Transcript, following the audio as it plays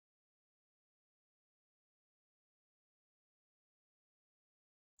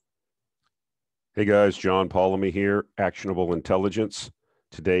Hey guys, John Paulamy here, Actionable Intelligence.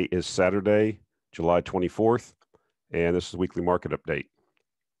 Today is Saturday, July 24th, and this is the weekly market update.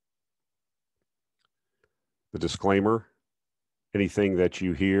 The disclaimer, anything that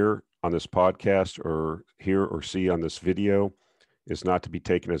you hear on this podcast or hear or see on this video is not to be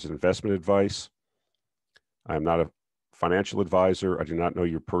taken as investment advice. I am not a financial advisor. I do not know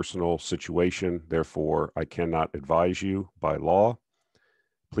your personal situation. Therefore, I cannot advise you by law.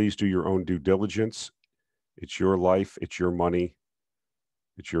 Please do your own due diligence. It's your life. It's your money.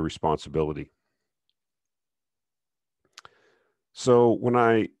 It's your responsibility. So when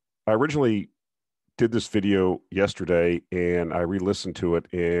I originally did this video yesterday and I re-listened to it,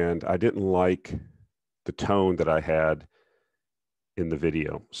 and I didn't like the tone that I had in the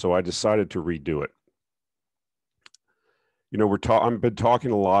video. So I decided to redo it. You know, I've been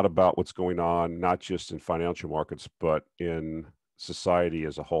talking a lot about what's going on, not just in financial markets, but in society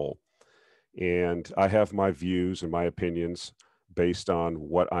as a whole. And I have my views and my opinions based on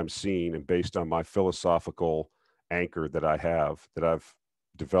what I'm seeing and based on my philosophical anchor that I've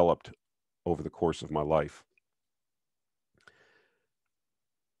developed over the course of my life.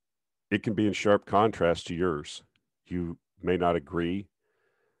 It can be in sharp contrast to yours. You may not agree.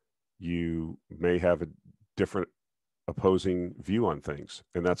 You may have a different opposing view on things,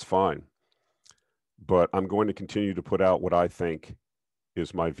 and that's fine. But I'm going to continue to put out what I think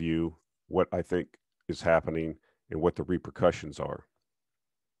is my view, what I think is happening, and what the repercussions are.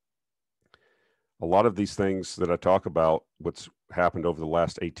 A lot of these things that I talk about, what's happened over the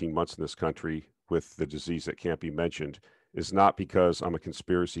last 18 months in this country with the disease that can't be mentioned, is not because I'm a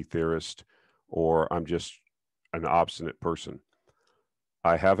conspiracy theorist or I'm just an obstinate person.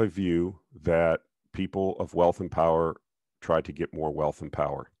 I have a view that people of wealth and power try to get more wealth and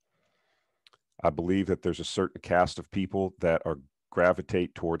power. I believe that there's a certain caste of people that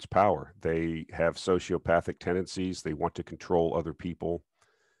gravitate towards power. They have sociopathic tendencies. They want to control other people.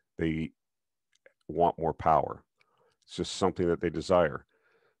 They want more power. It's just something that they desire.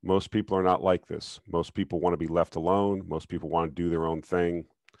 Most people are not like this. Most people want to be left alone. Most people want to do their own thing.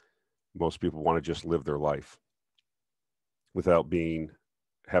 Most people want to just live their life without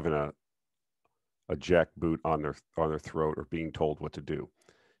having a jackboot on their throat or being told what to do.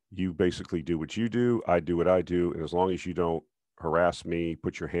 You basically do what you do, I do what I do, and as long as you don't harass me,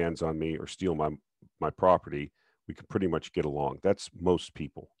 put your hands on me, or steal my property, we can pretty much get along. That's most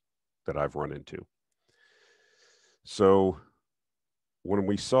people that I've run into. So when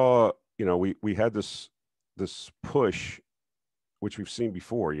we saw, we had this push, which we've seen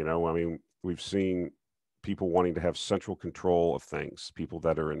before. I mean, we've seen people wanting to have central control of things, people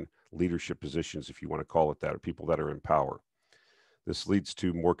that are in leadership positions, if you want to call it that, or people that are in power. This leads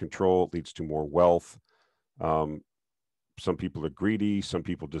to more control, it leads to more wealth. Some people are greedy, some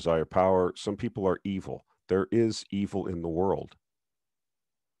people desire power, some people are evil. There is evil in the world.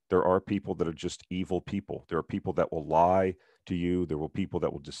 There are people that are just evil people. There are people that will lie to you. There will people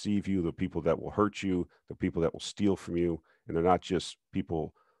that will deceive you. There are people that will hurt you. There are people that will steal from you. And they're not just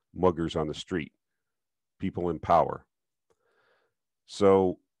people, muggers on the street, people in power.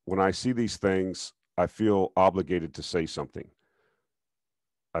 So when I see these things, I feel obligated to say something.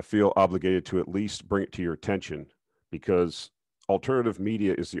 I feel obligated to at least bring it to your attention, because alternative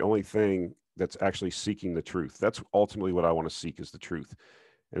media is the only thing that's actually seeking the truth. That's ultimately what I want to seek, is the truth.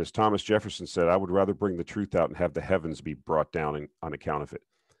 And as Thomas Jefferson said, I would rather bring the truth out and have the heavens be brought down on account of it.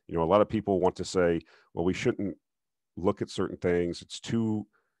 A lot of people want to say, well, we shouldn't look at certain things. It's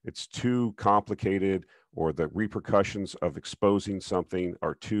too complicated, or the repercussions of exposing something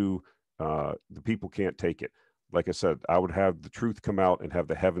are too, the people can't take it. Like I said, I would have the truth come out and have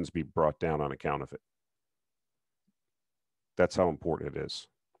the heavens be brought down on account of it. That's how important it is.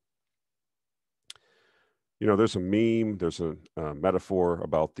 There's a meme, there's a metaphor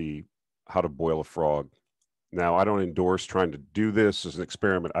about how to boil a frog. Now, I don't endorse trying to do this as an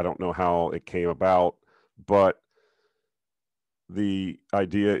experiment. I don't know how it came about, but the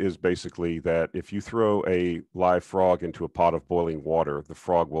idea is basically that if you throw a live frog into a pot of boiling water, the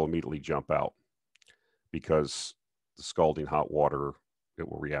frog will immediately jump out, because the scalding hot water, it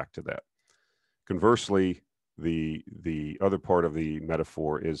will react to that. Conversely, the other part of the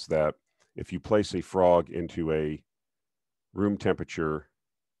metaphor is that if you place a frog into a room temperature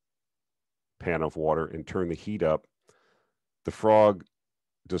pan of water and turn the heat up, the frog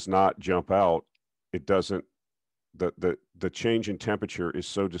does not jump out. It doesn't, the change in temperature is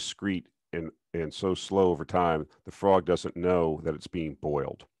so discrete and so slow over time, the frog doesn't know that it's being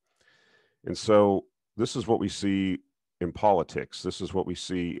boiled. And so this is what we see in politics. This is what we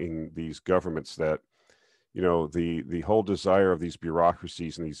see in these governments that, the whole desire of these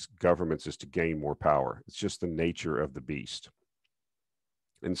bureaucracies and these governments is to gain more power. It's just the nature of the beast.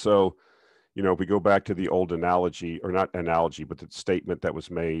 And so, if we go back to the old analogy, or not analogy, but the statement that was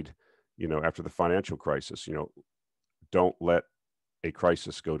made, after the financial crisis, don't let a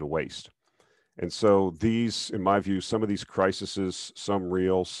crisis go to waste. And so these, in my view, some of these crises, some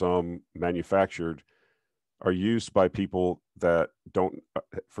real, some manufactured, are used by people that don't,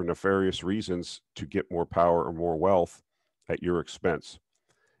 for nefarious reasons, to get more power or more wealth at your expense.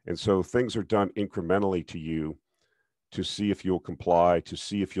 And so things are done incrementally to you to see if you'll comply, to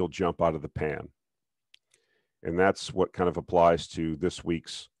see if you'll jump out of the pan. And that's what kind of applies to this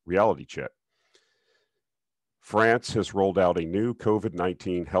week's reality check. France has rolled out a new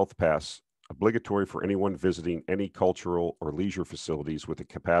COVID-19 health pass, obligatory for anyone visiting any cultural or leisure facilities with a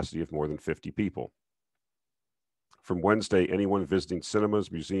capacity of more than 50 people. From Wednesday, anyone visiting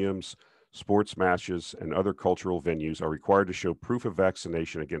cinemas, museums, sports matches, and other cultural venues are required to show proof of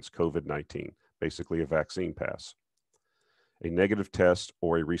vaccination against COVID-19, basically a vaccine pass, a negative test,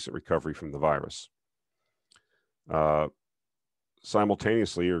 or a recent recovery from the virus.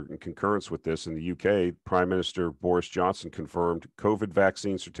 Simultaneously, or in concurrence with this, in the UK, Prime Minister Boris Johnson confirmed COVID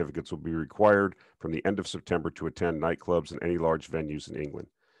vaccine certificates will be required from the end of September to attend nightclubs and any large venues in England.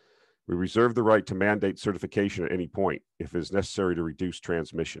 We reserve the right to mandate certification at any point if it is necessary to reduce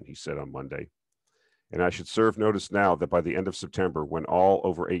transmission, he said on Monday. And I should serve notice now that by the end of September, when all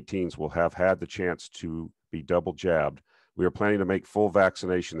over 18s will have had the chance to be double jabbed, we are planning to make full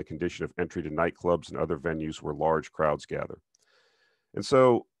vaccination the condition of entry to nightclubs and other venues where large crowds gather. And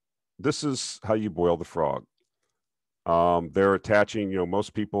so this is how you boil the frog. They're attaching,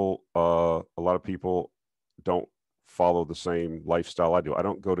 most people, a lot of people don't follow the same lifestyle I do. I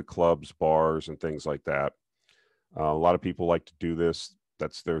don't go to clubs, bars, and things like that. A lot of people like to do this.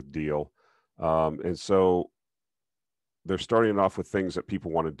 That's their deal. And so they're starting off with things that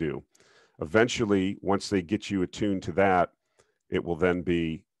people want to do. Eventually, once they get you attuned to that, it will then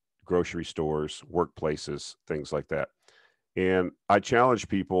be grocery stores, workplaces, things like that. And I challenge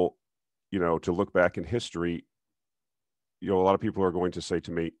people, to look back in history. A lot of people are going to say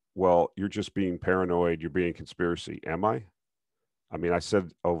to me, well, you're just being paranoid, you're being conspiracy. Am I? I mean, I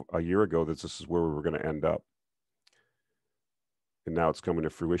said a year ago that this is where we were going to end up. And now it's coming to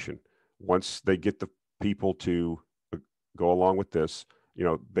fruition. Once they get the people to go along with this,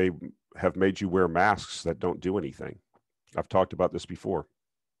 they have made you wear masks that don't do anything. I've talked about this before.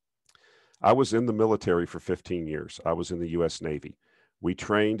 I was in the military for 15 years. I was in the U.S. Navy. We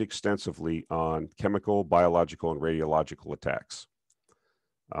trained extensively on chemical, biological, and radiological attacks.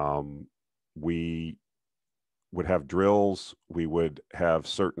 We would have drills. We would have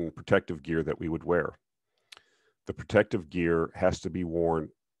certain protective gear that we would wear. The protective gear has to be worn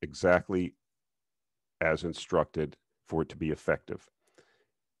exactly as instructed for it to be effective.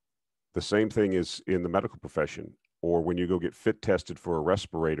 The same thing is in the medical profession, or when you go get fit tested for a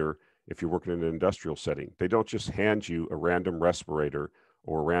respirator. If you're working in an industrial setting, they don't just hand you a random respirator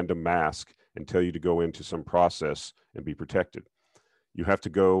or a random mask and tell you to go into some process and be protected. You have to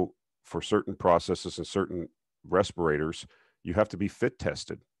go for certain processes and certain respirators. You have to be fit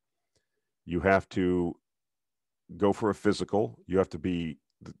tested. You have to go for a physical. You have to be,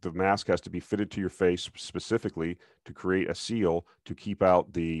 the mask has to be fitted to your face specifically to create a seal to keep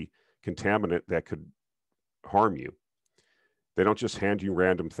out the contaminant that could harm you. They don't just hand you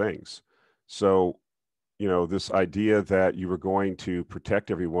random things. So, this idea that you were going to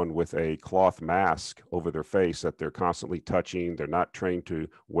protect everyone with a cloth mask over their face that they're constantly touching, they're not trained to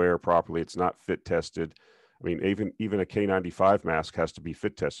wear properly, it's not fit tested. I mean, even a K95 mask has to be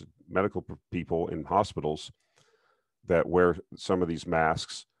fit tested. Medical people in hospitals that wear some of these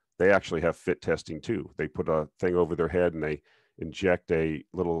masks, they actually have fit testing too. They put a thing over their head and they inject a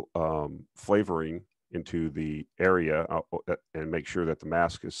little flavoring into the area and make sure that the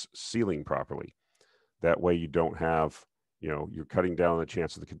mask is sealing properly. That way you don't have, you're cutting down on the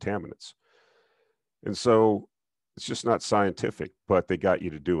chance of the contaminants. And so it's just not scientific, but they got you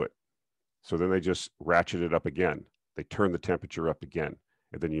to do it. So then they just ratchet it up again. They turn the temperature up again,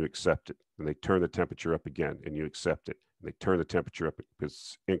 and then you accept it. And they turn the temperature up again, and you accept it. And they turn the temperature up because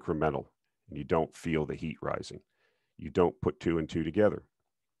it's incremental, and you don't feel the heat rising. You don't put two and two together.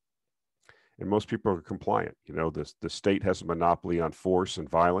 And most people are compliant. The state has a monopoly on force and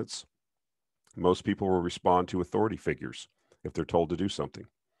violence. Most people will respond to authority figures if they're told to do something.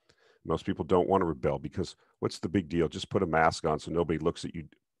 Most people don't want to rebel because what's the big deal? Just put a mask on so nobody looks at you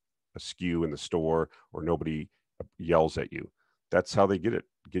askew in the store or nobody yells at you. That's how they get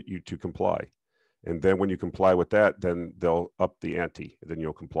you to comply. And then when you comply with that, then they'll up the ante, and then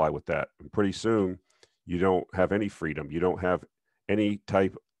you'll comply with that. And pretty soon You don't have any freedom. You don't have any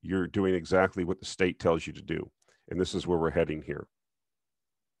type, you're doing exactly what the state tells you to do. And this is where we're heading here.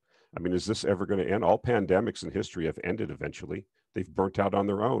 I mean, is this ever going to end? All pandemics in history have ended eventually. They've burnt out on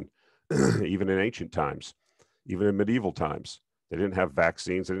their own, even in ancient times, even in medieval times. They didn't have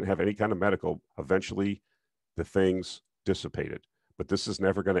vaccines. They didn't have any kind of medical. Eventually, the things dissipated. But this is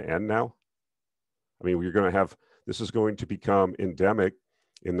never going to end now. I mean, we're going to have, this is going to become endemic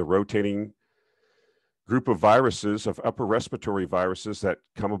in the rotating group of viruses, of upper respiratory viruses that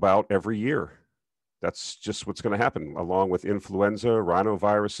come about every year. That's just what's going to happen, along with influenza,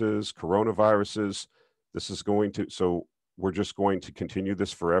 rhinoviruses, coronaviruses. This is going to, so we're just going to continue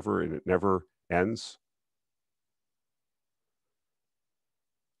this forever and it never ends.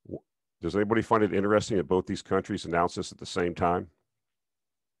 Does anybody find it interesting that both these countries announced this at the same time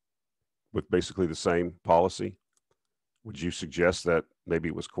with basically the same policy? Would you suggest that maybe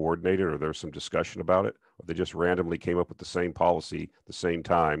it was coordinated or there's some discussion about it? Or they just randomly came up with the same policy at the same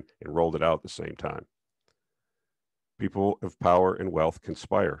time and rolled it out at the same time? People of power and wealth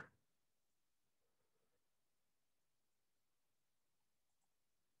conspire.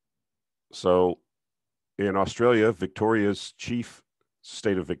 So in Australia, Victoria's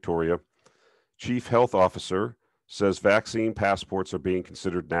state of Victoria, chief health officer says vaccine passports are being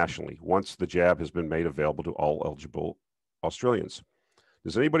considered nationally once the jab has been made available to all eligible Australians.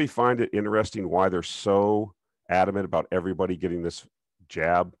 Does anybody find it interesting why they're so adamant about everybody getting this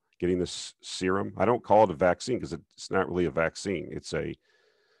jab, getting this serum? I don't call it a vaccine because it's not really a vaccine. It's a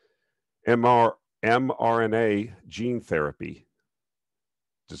mRNA gene therapy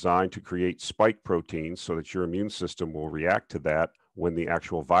designed to create spike proteins so that your immune system will react to that when the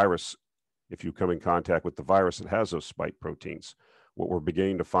actual virus, if you come in contact with the virus, it has those spike proteins. What we're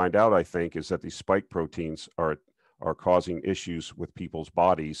beginning to find out, I think, is that these spike proteins are causing issues with people's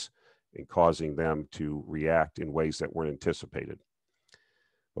bodies and causing them to react in ways that weren't anticipated.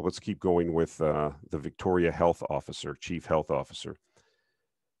 But let's keep going with the Victoria Health Officer, Chief Health Officer.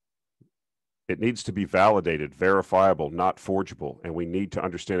 It needs to be validated, verifiable, not forgeable, and we need to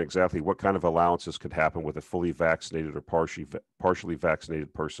understand exactly what kind of allowances could happen with a fully vaccinated or partially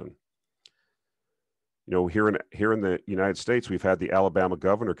vaccinated person. You know, here in the United States, we've had the Alabama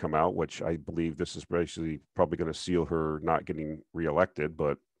governor come out, which I believe this is basically probably going to seal her not getting reelected,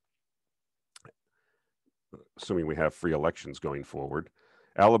 but assuming we have free elections going forward.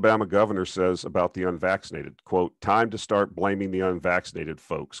 Alabama governor says about the unvaccinated, quote, time to start blaming the unvaccinated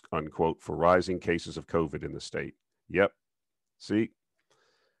folks, unquote, for rising cases of COVID in the state. Yep. See,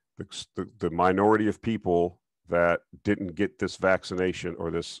 the minority of people that didn't get this vaccination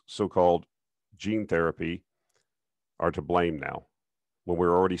or this so-called gene therapy are to blame now, when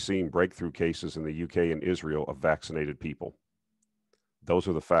we're already seeing breakthrough cases in the UK and Israel of vaccinated people. Those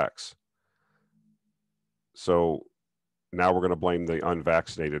are the facts. So now we're going to blame the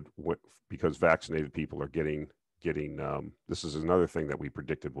unvaccinated because vaccinated people are getting this is another thing that we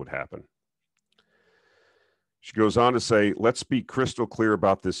predicted would happen. She goes on to say, let's be crystal clear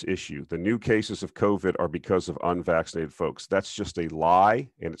about this issue. The new cases of COVID are because of unvaccinated folks. That's just a lie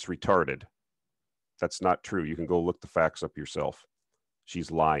and it's retarded. That's not true. You can go look the facts up yourself.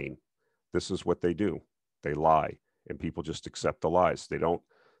 She's lying. This is what they do. They lie and people just accept the lies. They don't,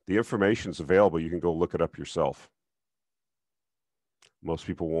 the information's available. You can go look it up yourself. Most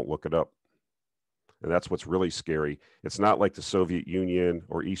people won't look it up. And that's what's really scary. It's not like the Soviet Union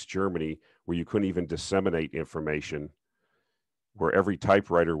or East Germany where you couldn't even disseminate information, where every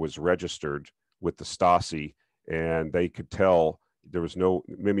typewriter was registered with the Stasi and they could tell there was no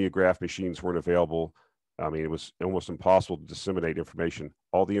mimeograph machines weren't available. I mean, it was almost impossible to disseminate information.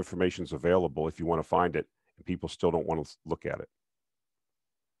 All the information's available if you want to find it, and people still don't want to look at it.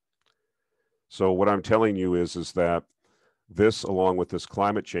 So what I'm telling you is that this, along with this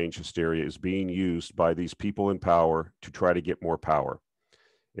climate change hysteria, is being used by these people in power to try to get more power.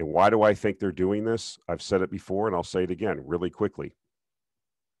 And why do I think they're doing this? I've said it before, and I'll say it again really quickly.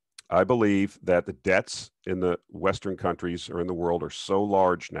 I believe that the debts in the Western countries or in the world are so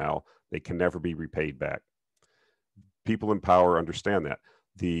large now, they can never be repaid back. People in power understand that.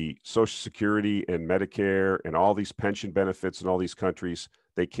 The Social Security and Medicare and all these pension benefits in all these countries,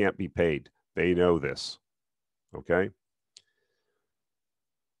 they can't be paid. They know this, okay?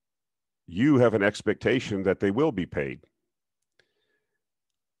 You have an expectation that they will be paid.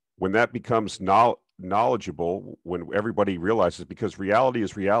 When that becomes knowledgeable, when everybody realizes, because reality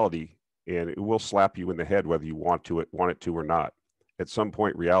is reality and it will slap you in the head whether you want it to or not. At some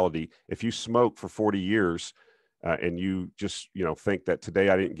point, reality, if you smoke for 40 years and you just think that today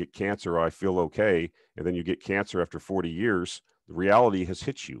I didn't get cancer or I feel okay, and then you get cancer after 40 years, The reality has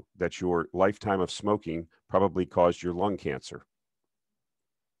hit you that your lifetime of smoking probably caused your lung cancer.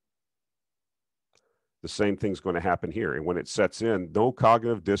 The same thing's going to happen here. And when it sets in, no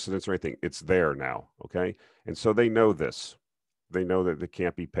cognitive dissonance or anything. It's there now, okay? And so they know this. They know that it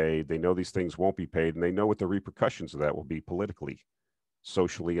can't be paid. They know these things won't be paid, and they know what the repercussions of that will be politically,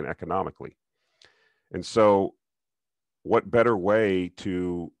 socially, and economically. And so what better way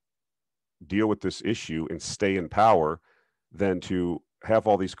to deal with this issue and stay in power than to have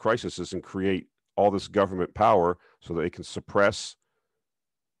all these crises and create all this government power so that they can suppress,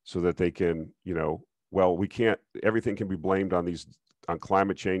 so that they can, well, we can't, everything can be blamed on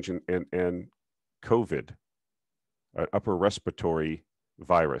climate change and COVID, an upper respiratory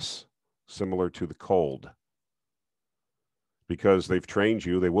virus, similar to the cold. Because they've trained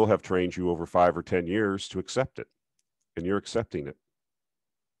you, they will have trained you over 5 or 10 years to accept it, and you're accepting it.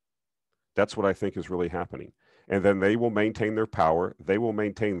 That's what I think is really happening. And then they will maintain their power, they will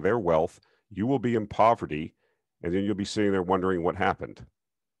maintain their wealth, you will be in poverty, and then you'll be sitting there wondering what happened.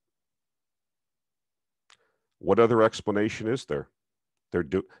 What other explanation is there?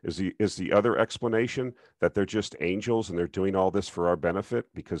 Is the other explanation that they're just angels and they're doing all this for our benefit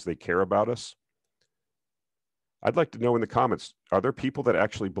because they care about us? I'd like to know in the comments, are there people that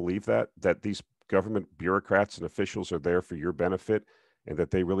actually believe that these government bureaucrats and officials are there for your benefit and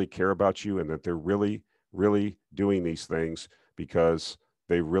that they really care about you and that they're really, really doing these things because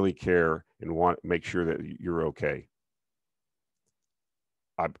they really care and want to make sure that you're okay?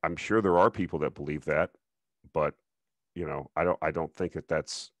 I'm sure there are people that believe that, but I don't think that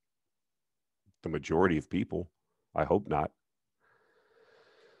that's the majority of people. I hope not.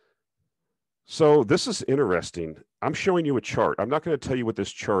 So this is interesting. I'm showing you a chart. I'm not going to tell you what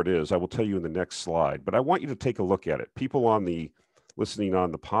this chart is. I will tell you in the next slide, but I want you to take a look at it. People listening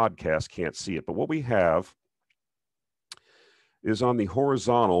on the podcast can't see it, but what we have is on the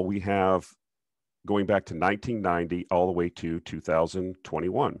horizontal, we have going back to 1990 all the way to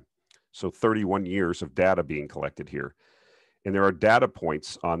 2021. So 31 years of data being collected here. And there are data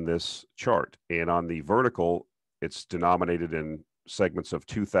points on this chart. And on the vertical, it's denominated in segments of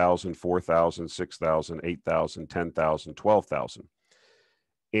 2,000, 4,000, 6,000, 8,000, 10,000, 12,000.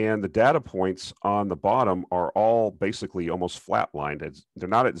 And the data points on the bottom are all basically almost flatlined. They're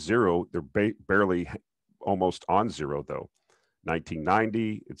not at zero. They're barely almost on zero, though.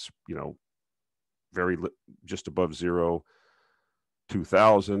 1990, it's, just above zero.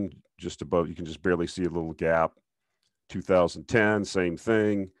 2000, just above, you can just barely see a little gap. 2010, same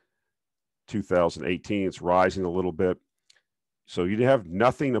thing. 2018, it's rising a little bit. So you have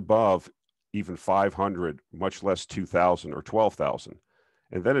nothing above even 500, much less 2,000 or 12,000.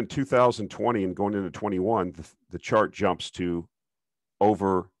 And then in 2020 and going into 21, the chart jumps to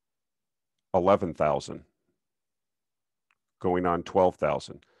over 11,000, going on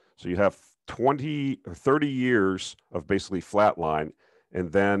 12,000. So you have 20 or 30 years of basically flatline, and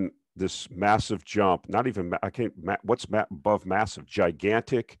then this massive jump, what's above massive?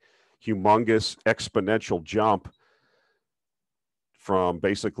 Gigantic, humongous, exponential jump from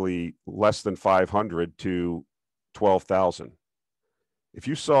basically less than 500 to 12,000. If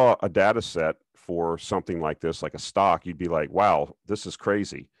you saw a data set for something like this, like a stock, you'd be like, wow, this is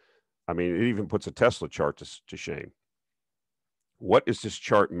crazy. I mean, it even puts a Tesla chart to shame. What is this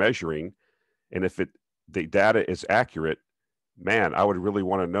chart measuring? And if the data is accurate, man, I would really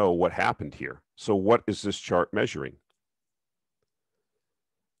want to know what happened here. So what is this chart measuring?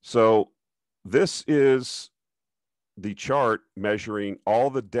 So this is the chart measuring all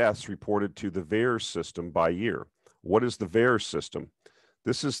the deaths reported to the VAERS system by year. What is the VAERS system?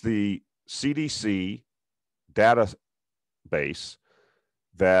 This is the CDC database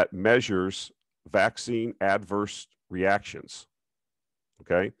that measures vaccine adverse reactions.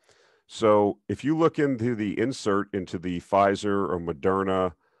 Okay. So if you look into the insert into the Pfizer or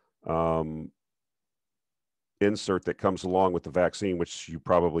Moderna insert that comes along with the vaccine, which you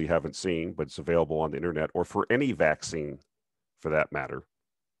probably haven't seen, but it's available on the internet, or for any vaccine for that matter,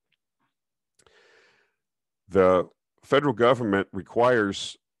 the federal government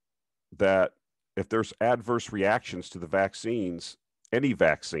requires that if there's adverse reactions to the vaccines, any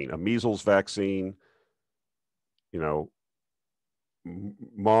vaccine, a measles vaccine,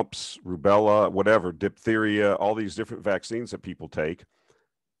 mumps, rubella, whatever, diphtheria, all these different vaccines that people take,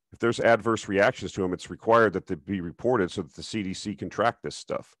 if there's adverse reactions to them, it's required that they be reported so that the CDC can track this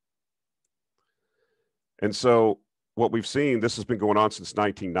stuff. And so what we've seen, this has been going on since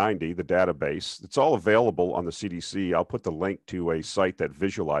 1990, the database. It's all available on the CDC. I'll put the link to a site that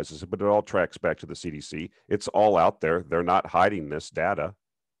visualizes it, but it all tracks back to the CDC. It's all out there. They're not hiding this data.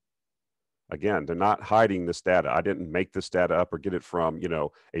 Again, they're not hiding this data. I didn't make this data up or get it from,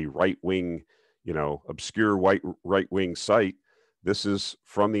 a right-wing, obscure right-wing site. This is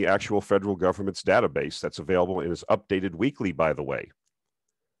from the actual federal government's database that's available and is updated weekly, by the way.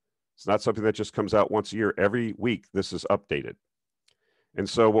 It's not something that just comes out once a year. Every week, this is updated. And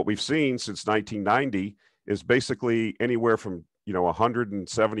so what we've seen since 1990 is basically anywhere from,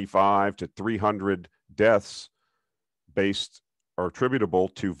 175 to 300 deaths based or attributable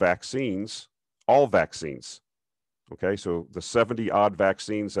to vaccines, all vaccines. Okay, so the 70 odd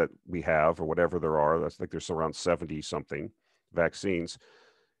vaccines that we have, or whatever there are, I think there's around 70 something vaccines,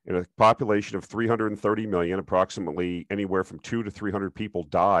 in a population of 330 million, approximately anywhere from 200 to 300 people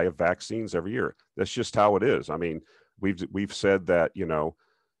die of vaccines every year. That's just how it is. I mean, we've said that, we're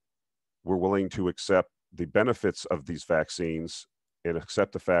willing to accept the benefits of these vaccines and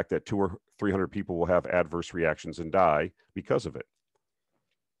accept the fact that 200 or 300 people will have adverse reactions and die because of it.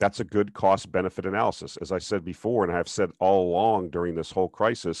 That's a good cost benefit analysis. As I said before, and I've said all along during this whole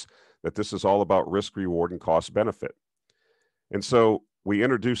crisis, that this is all about risk, reward, and cost benefit. And so we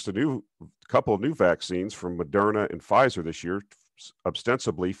introduced a couple of new vaccines from Moderna and Pfizer this year,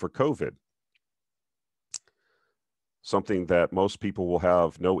 ostensibly for COVID. Something that most people will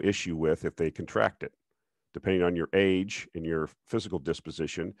have no issue with if they contract it. Depending on your age and your physical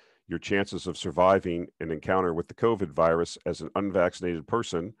disposition, your chances of surviving an encounter with the COVID virus as an unvaccinated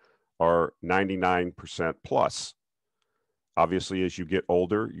person are 99% plus. Obviously, as you get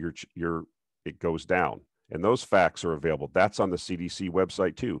older, it goes down. And those facts are available. That's on the CDC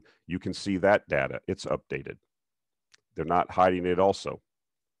website too. You can see that data. It's updated. They're not hiding it also.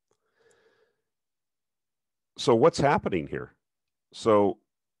 So what's happening here? So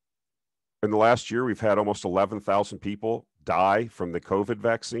in the last year, we've had almost 11,000 people die from the COVID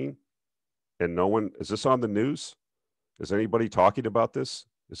vaccine. And is this on the news? Is anybody talking about this?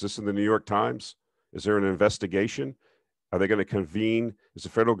 Is this in the New York Times? Is there an investigation? Are they going to convene? Is the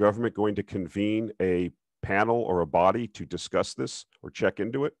federal government going to convene a panel or a body to discuss this or check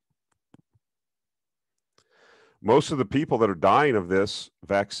into it? Most of the people that are dying of this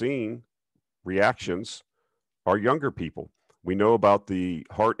vaccine reactions are younger people. We know about the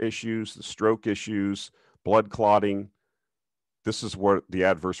heart issues, the stroke issues, blood clotting. This is what the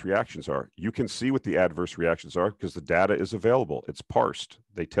adverse reactions are. You can see what the adverse reactions are because the data is available. It's parsed.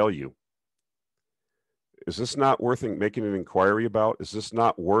 They tell you. Is this not worth making an inquiry about? Is this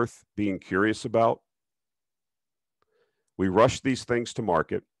not worth being curious about? We rush these things to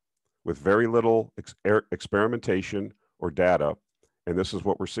market with very little experimentation or data, and this is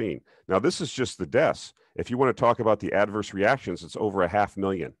what we're seeing. Now, this is just the deaths. If you want to talk about the adverse reactions, it's over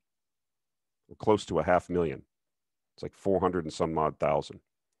 500,000, close to 500,000. It's like 400 and some odd thousand.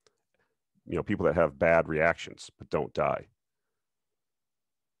 People that have bad reactions but don't die.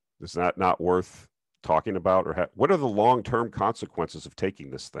 Is that not worth talking about? Or what are the long-term consequences of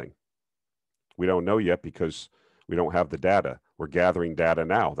taking this thing? We don't know yet because we don't have the data. We're gathering data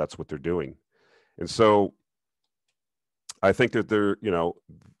now. That's what they're doing. And so I think that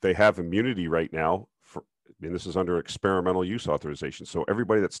they have immunity right now. And this is under experimental use authorization. So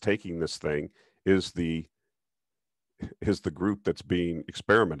everybody that's taking this thing is the group that's being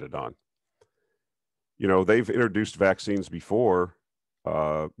experimented on. They've introduced vaccines before.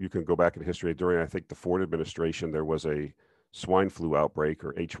 You can go back in history. During, I think, the Ford administration, there was a swine flu outbreak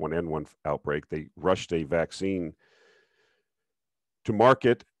or H1N1 outbreak. They rushed a vaccine to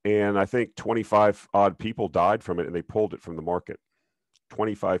market, and I think 25 odd people died from it, and they pulled it from the market.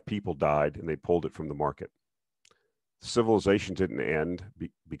 25 people died, and they pulled it from the market. Civilization didn't end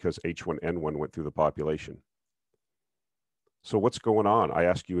because H1N1 went through the population. So what's going on? I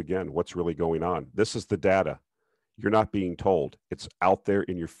ask you again, what's really going on? This is the data. You're not being told. It's out there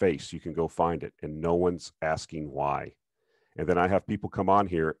in your face. You can go find it, and no one's asking why. And then I have people come on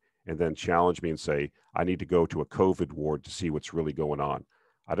here and then challenge me and say, I need to go to a COVID ward to see what's really going on.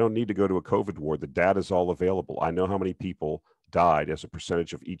 I don't need to go to a COVID ward. The data is all available. I know how many people died as a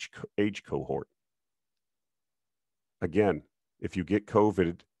percentage of each age cohort. Again, if you get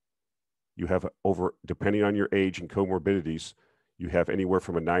COVID, you have depending on your age and comorbidities, you have anywhere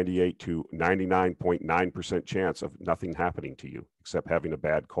from a 98 to 99.9% chance of nothing happening to you except having a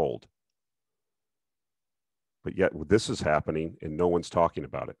bad cold. But yet this is happening and no one's talking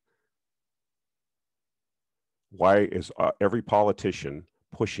about it. Why is every politician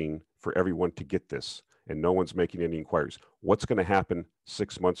pushing for everyone to get this and no one's making any inquiries? What's going to happen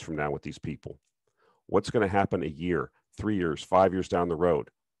 6 months from now with these people? What's going to happen a year, 3 years, 5 years down the road?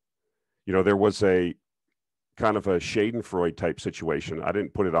 There was a kind of a Schadenfreude type situation. I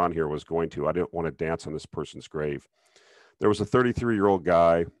didn't put it on here, was going to. I didn't want to dance on this person's grave. There was a 33-year-old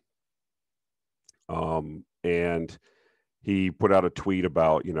guy And he put out a tweet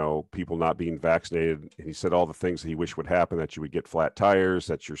about, people not being vaccinated. And he said all the things that he wished would happen, that you would get flat tires,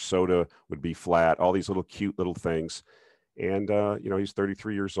 that your soda would be flat, all these little cute little things. And, he's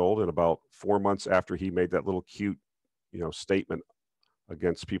 33 years old. And about 4 months after he made that little cute, statement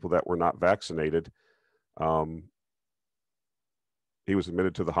against people that were not vaccinated, he was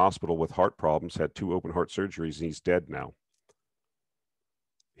admitted to the hospital with heart problems, had 2 open heart surgeries, and he's dead now.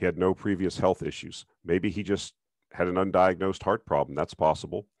 He had no previous health issues. Maybe he just had an undiagnosed heart problem. That's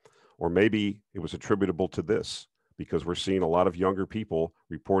possible. Or maybe it was attributable to this, because we're seeing a lot of younger people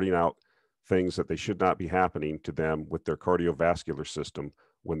reporting out things that they should not be happening to them with their cardiovascular system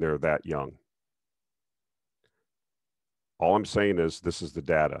when they're that young. All I'm saying is this is the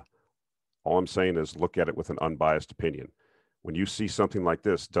data. All I'm saying is look at it with an unbiased opinion. When you see something like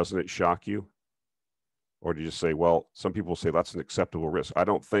this, doesn't it shock you? Or do you just say, well, some people say that's an acceptable risk? I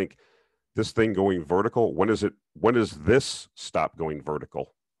don't think this thing going vertical, when does this stop going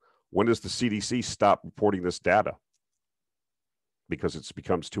vertical? When does the CDC stop reporting this data? Because it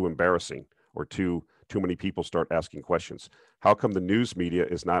becomes too embarrassing, or too many people start asking questions. How come the news media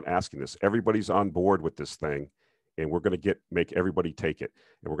is not asking this? Everybody's on board with this thing, and we're going to make everybody take it.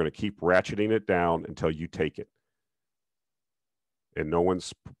 And we're going to keep ratcheting it down until you take it. And no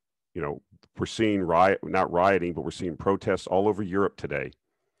one's, we're seeing not rioting, but we're seeing protests all over Europe today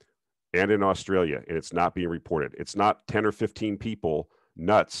and in Australia, and it's not being reported. It's not 10 or 15 people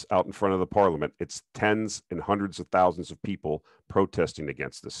nuts out in front of the parliament. It's tens and hundreds of thousands of people protesting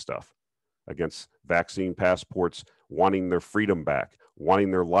against this stuff, against vaccine passports, wanting their freedom back,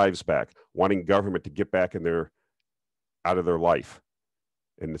 wanting their lives back, wanting government to get back out of their life,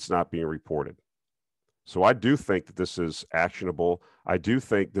 and it's not being reported. So I do think that this is actionable. I do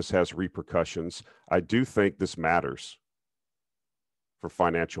think this has repercussions. I do think this matters for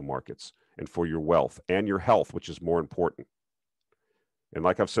financial markets and for your wealth and your health, which is more important. And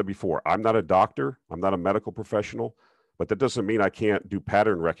like I've said before, I'm not a doctor, I'm not a medical professional, but that doesn't mean I can't do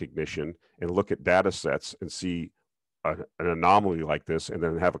pattern recognition and look at data sets and see an anomaly like this and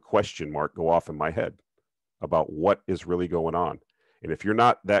then have a question mark go off in my head about what is really going on. And if you're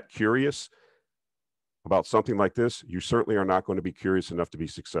not that curious about something like this, you certainly are not going to be curious enough to be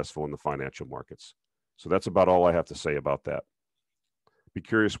successful in the financial markets. So that's about all I have to say about that. Be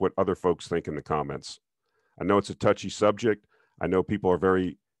curious what other folks think in the comments. I know it's a touchy subject. I know people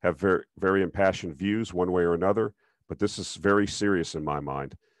have very impassioned views one way or another, but this is very serious in my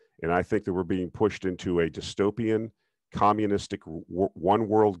mind. And I think that we're being pushed into a dystopian, communistic, one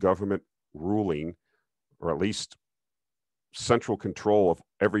world government ruling, or at least central control of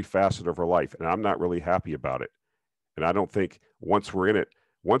every facet of our life. And I'm not really happy about it. And I don't think once we're in it,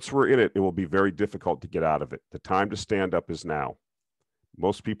 it will be very difficult to get out of it. The time to stand up is now.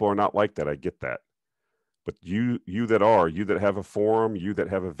 Most people are not like that. I get that. But you that have a forum, you that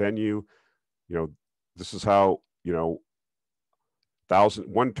have a venue, this is how,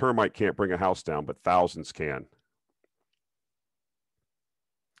 one termite can't bring a house down, but thousands can.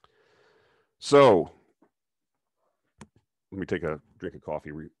 So let me take a drink of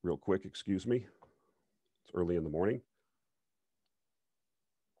coffee real quick. Excuse me. It's early in the morning.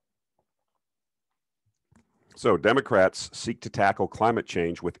 So Democrats seek to tackle climate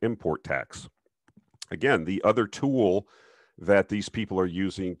change with import tax. Again, the other tool that these people are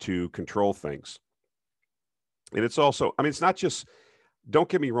using to control things. And it's also, it's not just, don't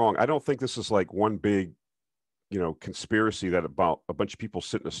get me wrong, I don't think this is like one big, conspiracy that about a bunch of people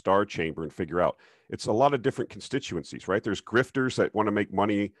sit in a star chamber and figure out. It's a lot of different constituencies, right? There's grifters that want to make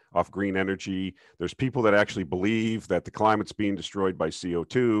money off green energy. There's people that actually believe that the climate's being destroyed by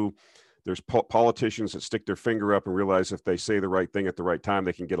CO2. There's politicians that stick their finger up and realize if they say the right thing at the right time,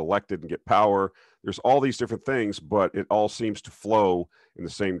 they can get elected and get power. There's all these different things, but it all seems to flow in the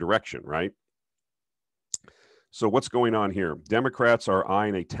same direction, right? So what's going on here? Democrats are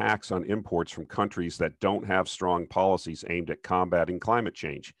eyeing a tax on imports from countries that don't have strong policies aimed at combating climate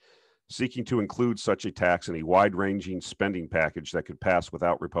change, seeking to include such a tax in a wide-ranging spending package that could pass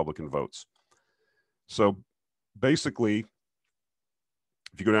without Republican votes. So basically,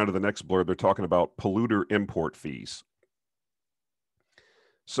 if you go down to the next blurb, they're talking about polluter import fees.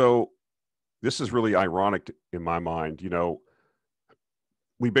 So this is really ironic in my mind.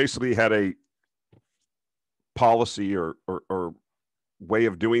 We basically had a policy or way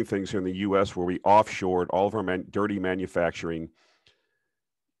of doing things here in the U.S. where we offshored all of our dirty manufacturing.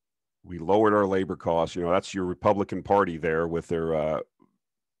 We lowered our labor costs. That's your Republican Party there with their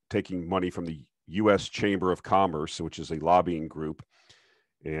taking money from the U.S. Chamber of Commerce, which is a lobbying group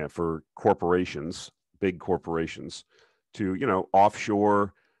and for corporations, big corporations, to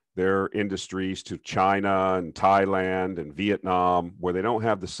offshore their industries to China and Thailand and Vietnam, where they don't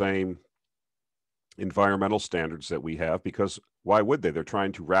have the same environmental standards that we have, because why would they? They're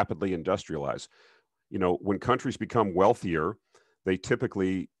trying to rapidly industrialize. You know, when countries become wealthier, they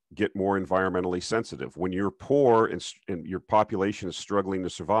typically get more environmentally sensitive. When you're poor and your population is struggling to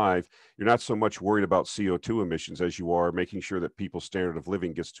survive, you're not so much worried about CO2 emissions as you are making sure that people's standard of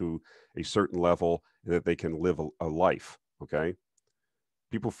living gets to a certain level and that they can live a life. Okay.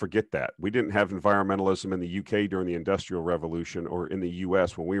 People forget that. We didn't have environmentalism in the UK during the Industrial Revolution or in the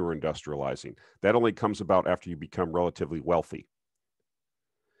US when we were industrializing. That only comes about after you become relatively wealthy.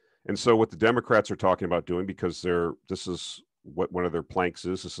 And so what the Democrats are talking about doing, because this is what one of their planks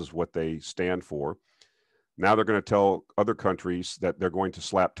is, this is what they stand for. Now they're going to tell other countries that they're going to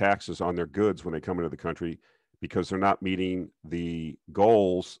slap taxes on their goods when they come into the country because they're not meeting the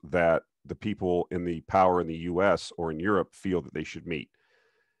goals that the people in the power in the US or in Europe feel that they should meet.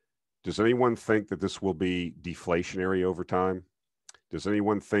 Does anyone think that this will be deflationary over time? Does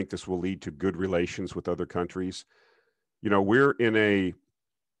anyone think this will lead to good relations with other countries? You know,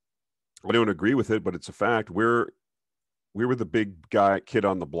 I don't agree with it, but it's a fact. We were the big kid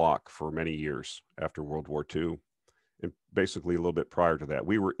on the block for many years after World War II, and basically a little bit prior to that.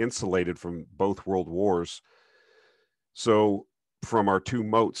 We were insulated from both world wars. So from our two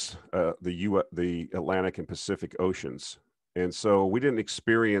moats, the Atlantic and Pacific Oceans. And so we didn't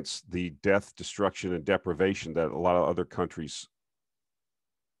experience the death, destruction, and deprivation that a lot of other countries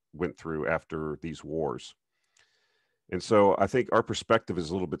went through after these wars. And so I think our perspective is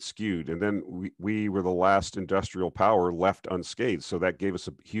a little bit skewed. And then we were the last industrial power left unscathed. So that gave us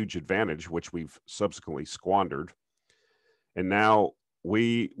a huge advantage, which we've subsequently squandered. And now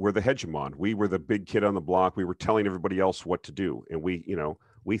we were the hegemon. We were the big kid on the block. We were telling everybody else what to do. And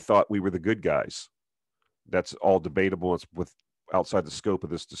we thought we were the good guys. That's all debatable. It's with outside the scope of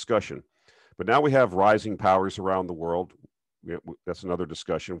this discussion. But now we have rising powers around the world. That's another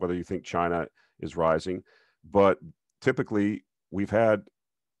discussion, whether you think China is rising. But typically, we've had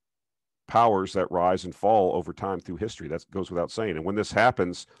powers that rise and fall over time through history. That goes without saying. And when this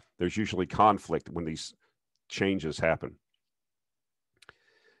happens, there's usually conflict when these changes happen.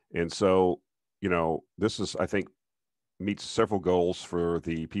 And so, this is, I think, meets several goals for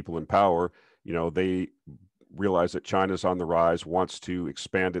the people in power. They realize that China's on the rise, wants to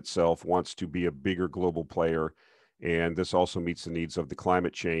expand itself, wants to be a bigger global player. And this also meets the needs of the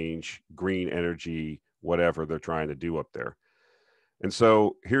climate change, green energy, whatever they're trying to do up there. And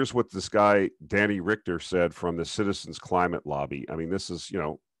so here's what this guy, Danny Richter, said from the Citizens Climate Lobby. I mean, this is,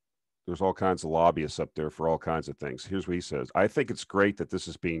 there's all kinds of lobbyists up there for all kinds of things. Here's what he says. I think it's great that this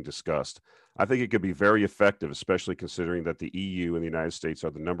is being discussed. I think it could be very effective, especially considering that the EU and the United States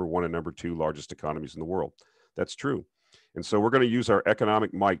are the number one and number two largest economies in the world. That's true. And so we're going to use our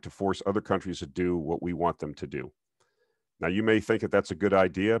economic might to force other countries to do what we want them to do. Now, you may think that that's a good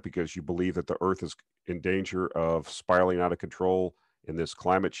idea because you believe that the Earth is in danger of spiraling out of control in this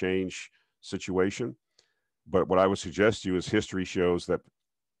climate change situation. But what I would suggest to you is history shows that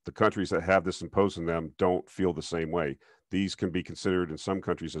the countries that have this imposed on them don't feel the same way. These can be considered in some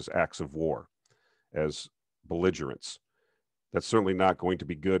countries as acts of war, as belligerents. That's certainly not going to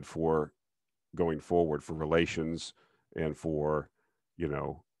be good for going forward for relations and for,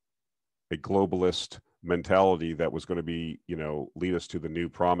 a globalist mentality that was going to be, lead us to the new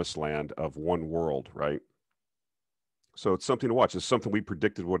promised land of one world, right? So it's something to watch. It's something we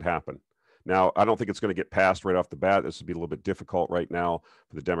predicted would happen. Now, I don't think it's going to get passed right off the bat. This would be a little bit difficult right now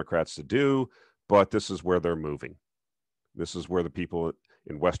for the Democrats to do, but this is where they're moving. This is where the people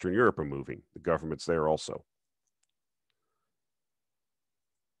in Western Europe are moving. The government's there also.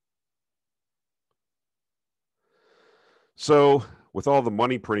 So with all the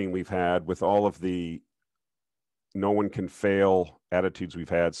money printing we've had, with all of the no one can fail attitudes we've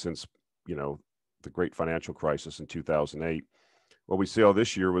had since, the great financial crisis in 2008, what we saw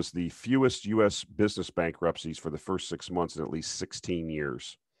this year was the fewest U.S. business bankruptcies for the first 6 months in at least 16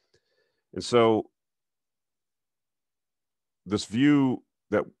 years. And so this view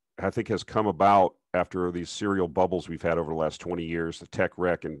that I think has come about after these serial bubbles we've had over the last 20 years, the tech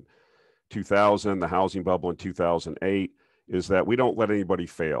wreck in 2000, the housing bubble in 2008, is that we don't let anybody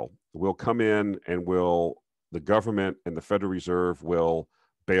fail. We'll come in and the government and the Federal Reserve will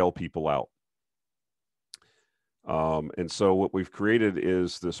bail people out. And so what we've created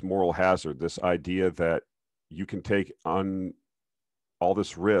is this moral hazard, this idea that you can take on all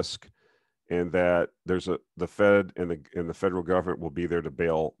this risk and that the Fed and the federal government will be there to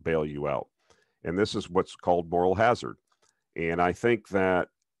bail you out. And this is what's called moral hazard. And I think that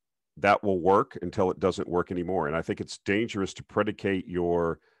will work until it doesn't work anymore. And I think it's dangerous to predicate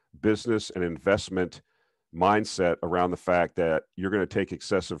your business and investment mindset around the fact that you're going to take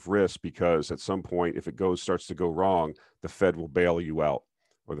excessive risk because at some point, if it starts to go wrong, the Fed will bail you out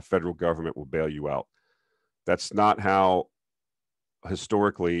or the federal government will bail you out. That's not how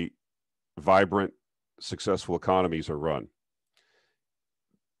historically vibrant, successful economies are run.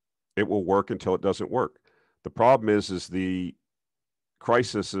 It will work until it doesn't work. The problem is the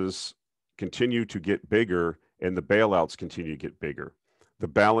crises continue to get bigger and the bailouts continue to get bigger. The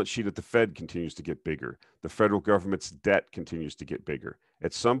balance sheet at the Fed continues to get bigger. The federal government's debt continues to get bigger.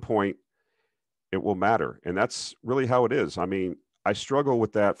 At some point, it will matter. And that's really how it is. I mean, I struggle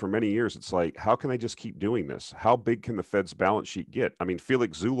with that for many years. It's like, how can they just keep doing this? How big can the Fed's balance sheet get? I mean,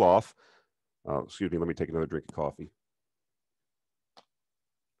 Felix Zulauf, excuse me, let me take another drink of coffee.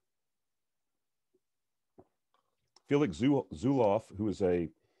 Felix Zulauf, who is a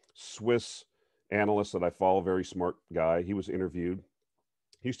Swiss analyst that I follow, very smart guy, he was interviewed.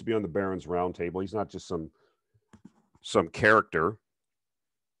 He used to be on the Barron's Roundtable. He's not just some character,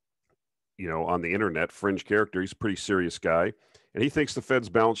 you know, on the internet, fringe character. He's a pretty serious guy. And he thinks the Fed's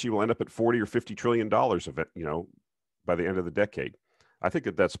balance sheet will end up at 40 or $50 trillion of it, you know, by the end of the decade. I think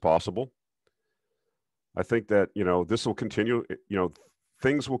that that's possible. I think that, you know, this will continue, you know,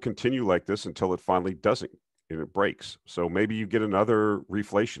 things will continue like this until it finally doesn't and it breaks. So maybe you get another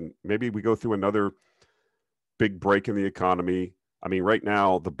reflation. Maybe we go through another big break in the economy. I mean, right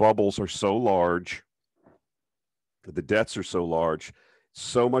now, the bubbles are so large, the debts are so large,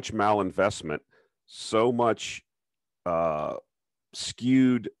 so much malinvestment, so much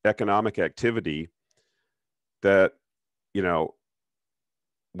skewed economic activity that, you know,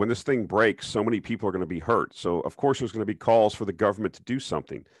 when this thing breaks, so many people are going to be hurt. So, of course, there's going to be calls for the government to do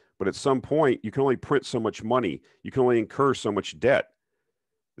something. But at some point, you can only print so much money. You can only incur so much debt.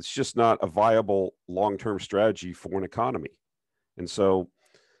 It's just not a viable long-term strategy for an economy. And so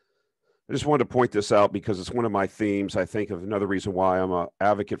I just wanted to point this out because it's one of my themes. I think of another reason why I'm an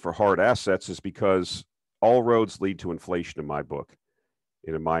advocate for hard assets is because all roads lead to inflation in my book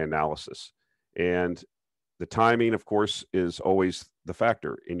and in my analysis. And the timing, of course, is always the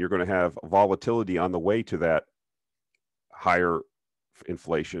factor. And you're going to have volatility on the way to that higher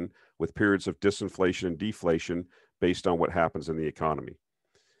inflation with periods of disinflation and deflation based on what happens in the economy.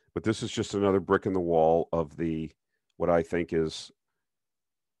 But this is just another brick in the wall of what I think is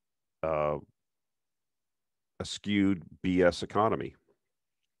a skewed BS economy.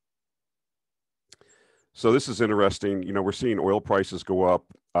 So this is interesting. You know, we're seeing oil prices go up.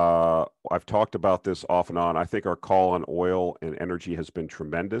 I've talked about this off and on. I think our call on oil and energy has been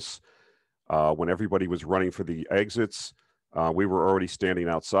tremendous. When everybody was running for the exits, we were already standing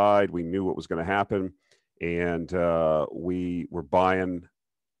outside. We knew what was going to happen. And we were buying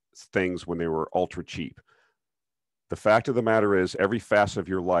things when they were ultra cheap. The fact of the matter is every facet of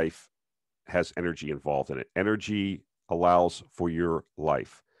your life has energy involved in it. Energy allows for your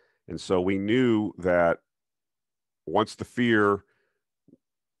life. And so we knew that once the fear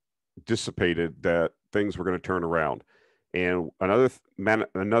dissipated, that things were going to turn around. And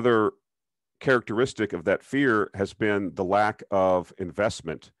another characteristic of that fear has been the lack of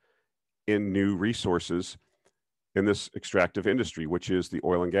investment in new resources in this extractive industry, which is the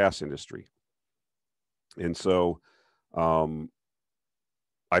oil and gas industry. And so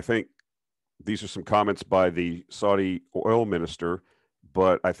I think these are some comments by the Saudi oil minister,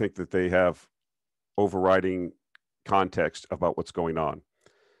 but I think that they have overriding context about what's going on.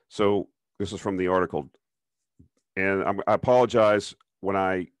 So this is from the article. And I apologize, when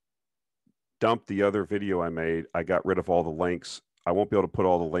I dumped the other video I made, I got rid of all the links. I won't be able to put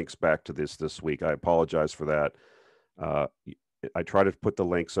all the links back to this week. I apologize for that. I try to put the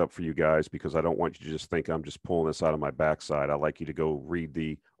links up for you guys because I don't want you to just think I'm just pulling this out of my backside. I like you to go read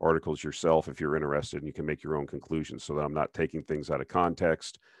the articles yourself if you're interested, and you can make your own conclusions so that I'm not taking things out of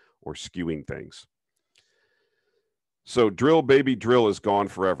context or skewing things. So drill, baby, drill is gone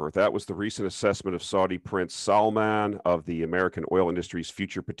forever. That was the recent assessment of Saudi Prince Salman of the American oil industry's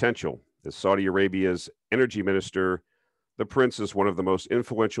future potential. As Saudi Arabia's energy minister, the prince is one of the most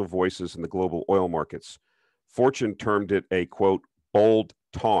influential voices in the global oil markets. Fortune termed it a, quote, bold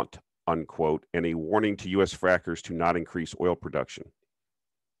taunt, unquote, and a warning to U.S. frackers to not increase oil production.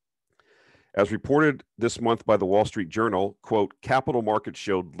 As reported this month by the Wall Street Journal, quote, capital markets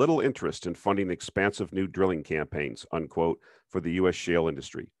showed little interest in funding expansive new drilling campaigns, unquote, for the U.S. shale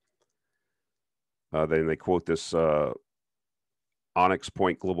industry. Then they quote this Onyx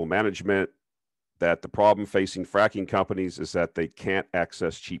Point Global Management, that the problem facing fracking companies is that they can't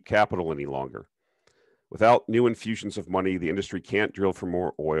access cheap capital any longer. Without new infusions of money, the industry can't drill for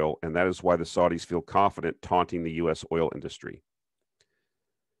more oil, and that is why the Saudis feel confident taunting the U.S. oil industry.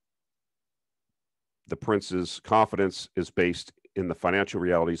 the prince's confidence is based in the financial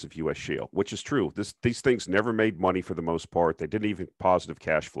realities of U.S. shale, which is true. These things never made money for the most part. They didn't even positive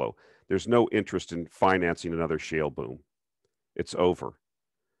cash flow. There's no interest in financing another shale boom. It's over.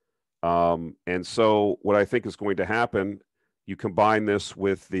 And so what I think is going to happen, you combine this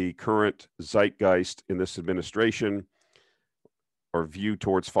with the current zeitgeist in this administration or view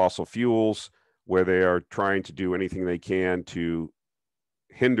towards fossil fuels, where they are trying to do anything they can to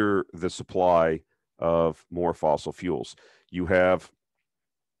hinder the supply of more fossil fuels. You have,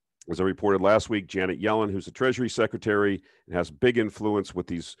 as I reported last week, Janet Yellen, who's the Treasury Secretary and has big influence with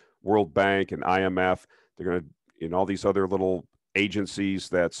these World Bank and IMF. They're going to, in all these other little agencies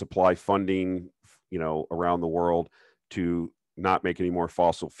that supply funding, around the world to not make any more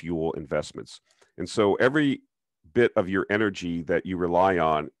fossil fuel investments. And so every bit of your energy that you rely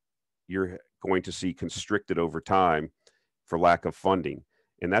on, you're going to see constricted over time for lack of funding.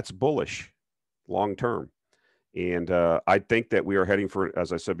 And that's bullish long term. And I think that we are heading for,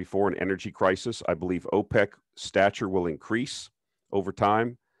 as I said before, an energy crisis. I believe OPEC stature will increase over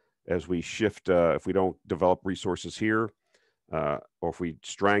time as we shift, if we don't develop resources here, or if we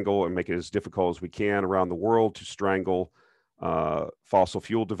strangle and make it as difficult as we can around the world to strangle fossil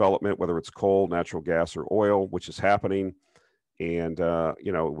fuel development, whether it's coal, natural gas, or oil, which is happening. And, it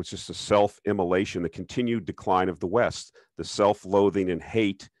was just a self-immolation, the continued decline of the West, the self-loathing and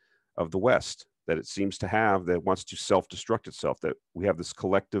hate of the West that it seems to have, that wants to self-destruct itself, that we have this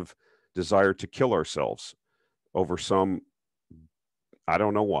collective desire to kill ourselves over some, I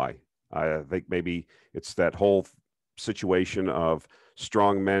don't know why. I think maybe it's that whole situation of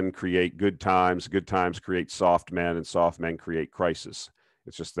strong men create good times create soft men, and soft men create crisis.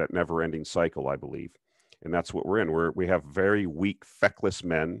 It's just that never-ending cycle, I believe. And that's what we're in. We have very weak, feckless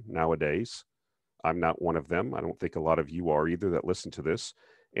men nowadays. I'm not one of them. I don't think a lot of you are either that listen to this.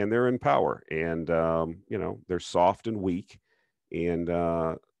 And they're in power. And, they're soft and weak. And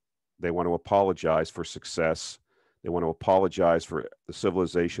they want to apologize for success. They want to apologize for the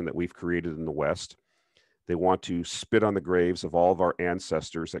civilization that we've created in the West. They want to spit on the graves of all of our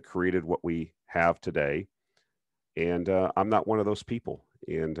ancestors that created what we have today. And I'm not one of those people.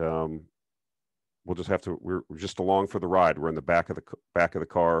 And we'll just have to, we're just along for the ride. We're in the back of the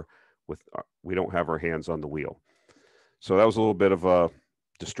car with, we don't have our hands on the wheel. So that was a little bit of a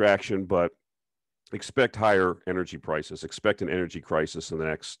distraction, but expect higher energy prices. Expect an energy crisis in the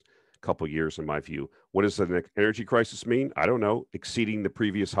next couple of years, in my view. What does the energy crisis mean? I don't know. Exceeding the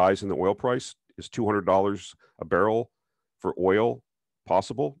previous highs in the oil price. Is $200 a barrel for oil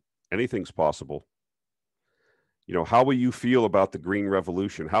possible? Anything's possible. How will you feel about the Green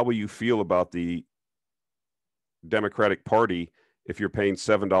Revolution? How will you feel about the Democratic Party if you're paying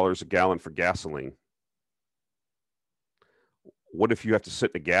 $7 a gallon for gasoline? What if you have to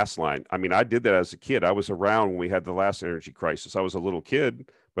sit in a gas line? I mean, I did that as a kid. I was around when we had the last energy crisis. I was a little kid,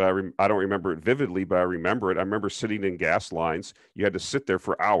 but I don't remember it vividly, but I remember it. I remember sitting in gas lines. You had to sit there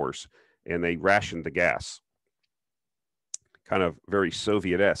for hours, and they rationed the gas. Kind of very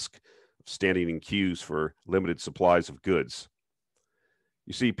Soviet-esque, standing in queues for limited supplies of goods.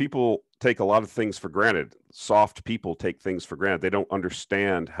 You see, people take a lot of things for granted. Soft people take things for granted. They don't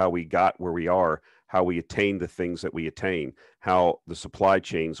understand how we got where we are, how we attain the things that we attain, how the supply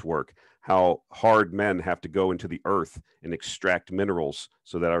chains work, how hard men have to go into the earth and extract minerals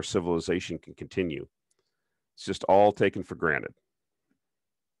so that our civilization can continue. It's just all taken for granted.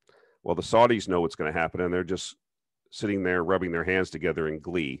 Well, the Saudis know what's going to happen, and they're just sitting there rubbing their hands together in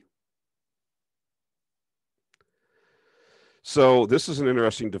glee. So this is an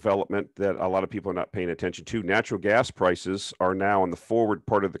interesting development that a lot of people are not paying attention to. Natural gas prices are now on the forward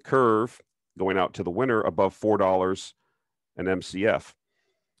part of the curve, going out to the winter, above $4 an MCF.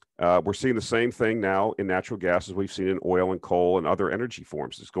 We're seeing the same thing now in natural gas as we've seen in oil and coal and other energy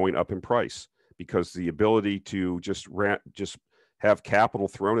forms. It's going up in price because the ability to just have capital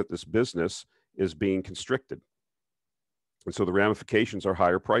thrown at this business is being constricted. And so the ramifications are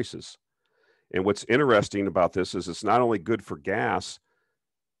higher prices. And what's interesting about this is it's not only good for gas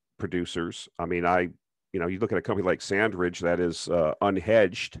producers. I mean, you look at a company like Sandridge that is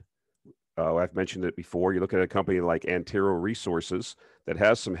unhedged. I've mentioned it before. You look at a company like Antero Resources that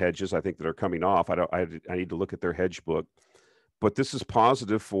has some hedges, I think, that are coming off. I need to look at their hedge book. But this is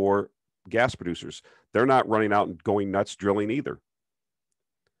positive for gas producers. They're not running out and going nuts drilling either.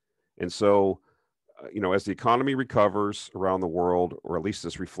 And so, as the economy recovers around the world, or at least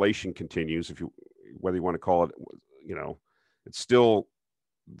this reflation continues, whether you want to call it, it's still,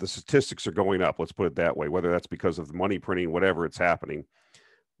 the statistics are going up. Let's put it that way. Whether that's because of the money printing, whatever, it's happening.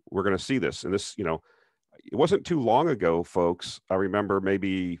 We're going to see this. And this, it wasn't too long ago, folks. I remember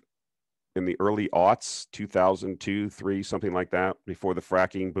maybe in the early aughts, 2002, 3, something like that, before the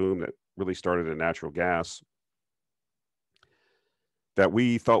fracking boom that really started in natural gas, that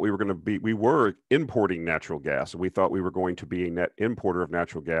we thought we were importing natural gas, and we thought we were going to be a net importer of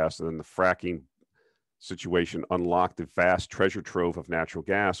natural gas. And then the fracking situation unlocked the vast treasure trove of natural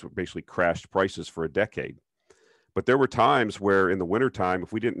gas, which basically crashed prices for a decade. But there were times where in the wintertime,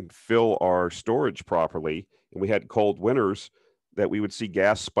 if we didn't fill our storage properly and we had cold winters, that we would see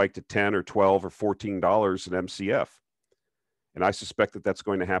gas spike to 10 or 12 or $14 an MCF. And I suspect that that's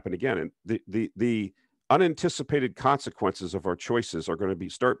going to happen again. And the unanticipated consequences of our choices are going to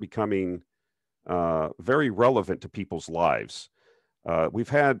start becoming very relevant to people's lives. We've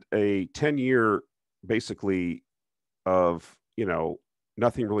had a 10-year basically of,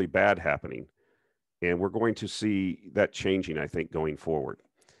 nothing really bad happening. And we're going to see that changing, I think, going forward.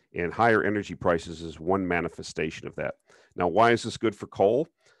 And higher energy prices is one manifestation of that. Now, why is this good for coal?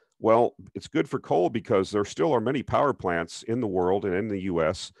 Well, it's good for coal because there still are many power plants in the world and in the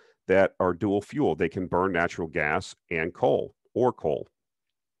US that are dual fuel. They can burn natural gas and coal, or coal.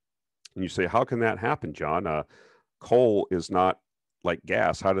 And you say, how can that happen, John? Coal is not like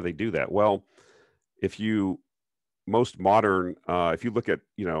gas. How do they do that? Well, if you look at,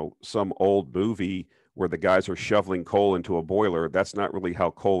 some old movie where the guys are shoveling coal into a boiler, that's not really how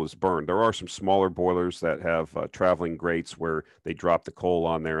coal is burned. There are some smaller boilers that have traveling grates where they drop the coal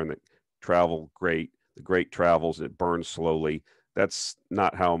on there and the grate travels, it burns slowly. That's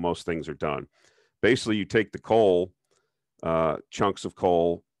not how most things are done. Basically, you take the coal, chunks of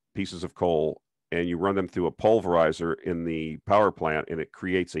coal, pieces of coal, and you run them through a pulverizer in the power plant, and it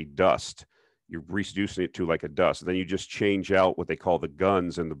creates a dust. You're reducing it to like a dust. And then you just change out what they call the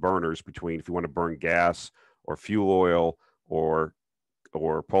guns and the burners between if you want to burn gas or fuel oil or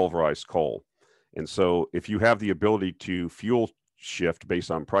pulverized coal. And so if you have the ability to fuel shift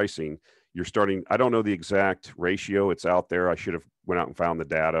based on pricing, I don't know the exact ratio. It's out there. I should have went out and found the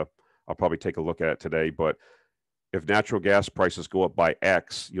data. I'll probably take a look at it today. But if natural gas prices go up by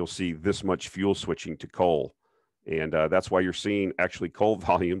X, you'll see this much fuel switching to coal. And that's why you're seeing actually coal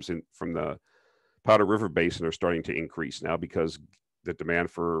volumes from the Powder River Basin are starting to increase now, because the demand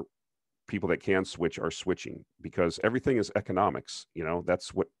for people that can switch are switching, because everything is economics.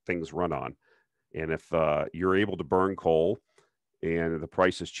 That's what things run on. And if you're able to burn coal and the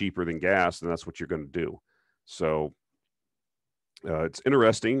price is cheaper than gas, then that's what you're going to do. So it's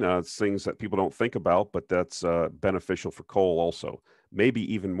interesting. It's things that people don't think about, but that's beneficial for coal also.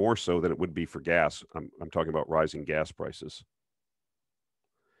 Maybe even more so than it would be for gas. I'm talking about rising gas prices.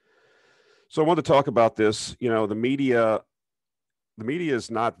 So I want to talk about this. The media is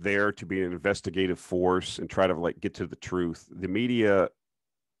not there to be an investigative force and try to get to the truth. The media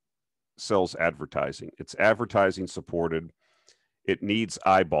sells advertising. It's advertising supported. It needs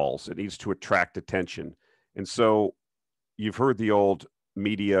eyeballs. It needs to attract attention. And so you've heard the old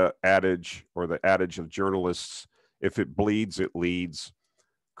media adage, or the adage of journalists, if it bleeds, it leads.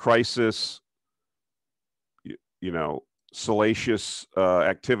 Crisis, salacious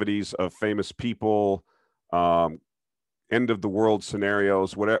activities of famous people, end of the world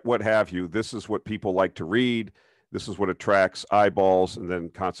scenarios, what have you. This is what people like to read. This is what attracts eyeballs, and then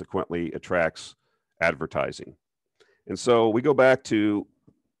consequently attracts advertising. And so we go back to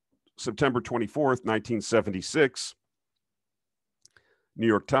September 24th, 1976, New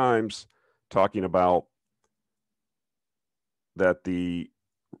York Times talking about that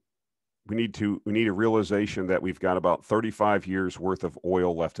we need a realization that we've got about 35 years worth of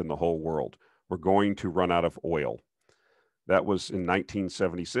oil left in the whole world. We're going to run out of oil. That was in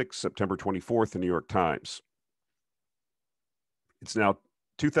 1976, September 24th, the New York Times. It's now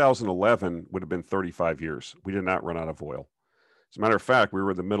 2011, would have been 35 years. We did not run out of oil. As a matter of fact, we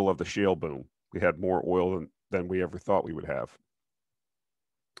were in the middle of the shale boom. We had more oil than we ever thought we would have.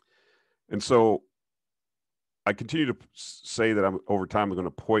 And so I continue to say that over time, I'm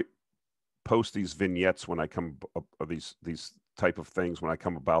going to post these vignettes when I come up, these type of things when I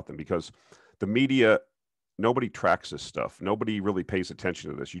come about them, because the media, nobody tracks this stuff. Nobody really pays attention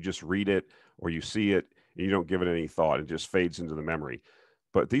to this. You just read it or you see it and you don't give it any thought. It just fades into the memory.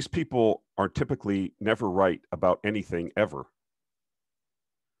 But these people are typically never right about anything ever.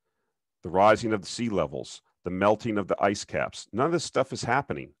 The rising of the sea levels, the melting of the ice caps, none of this stuff is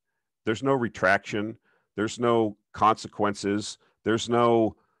happening. There's no retraction. There's no consequences. There's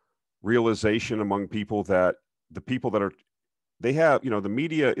no realization among people that the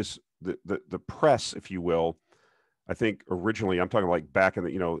media is the press, if you will. I think originally, I'm talking like back in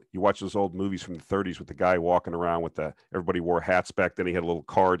the, you watch those old movies from the 30s with the guy walking around with everybody wore hats back then. He had a little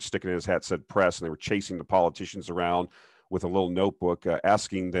card sticking in his hat, said press, and they were chasing the politicians around with a little notebook,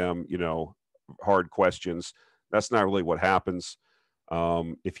 asking them, hard questions. That's not really what happens.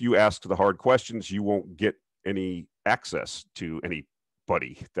 If you ask the hard questions, you won't get any access to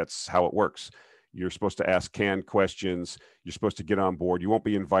anybody. That's how it works. You're supposed to ask canned questions. You're supposed to get on board. You won't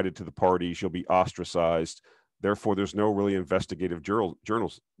be invited to the parties. You'll be ostracized. Therefore, there's no really investigative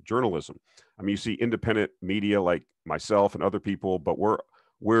journalism. I mean, you see independent media like myself and other people, but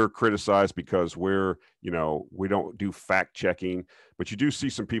we're criticized because we don't do fact checking. But you do see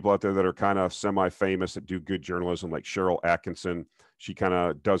some people out there that are kind of semi-famous that do good journalism, like Cheryl Atkinson. She kind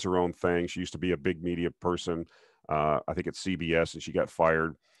of does her own thing. She used to be a big media person, I think at CBS, and she got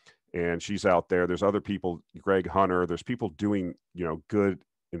fired. And she's out there. There's other people, Greg Hunter. There's people doing, good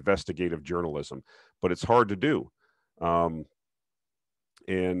investigative journalism, but it's hard to do.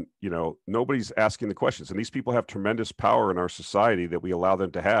 And nobody's asking the questions. And these people have tremendous power in our society that we allow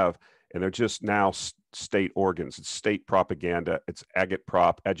them to have, and they're just now state organs. It's state propaganda. It's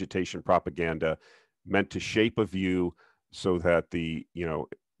agitation propaganda, meant to shape a view so that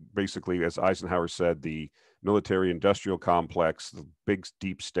basically, as Eisenhower said, the military-industrial complex, the big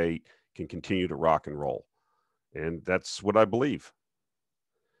deep state, can continue to rock and roll. And that's what I believe.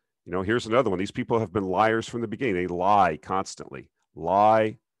 Here's another one. These people have been liars from the beginning. They lie constantly.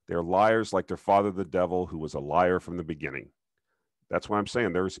 Lie. They're liars like their father, the devil, who was a liar from the beginning. That's why I'm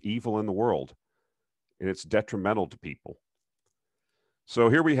saying there's evil in the world, and it's detrimental to people. So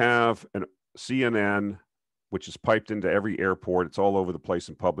here we have an CNN, which is piped into every airport. It's all over the place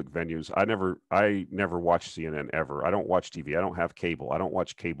in public venues. I never watch CNN ever. I don't watch TV. I don't have cable. I don't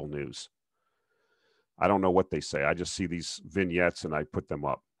watch cable news. I don't know what they say. I just see these vignettes and I put them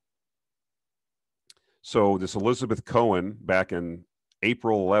up. So this Elizabeth Cohen, back in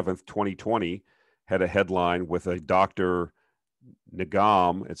April 11th, 2020, had a headline with a Dr.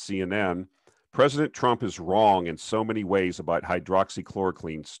 Nagam at CNN. President Trump is wrong in so many ways about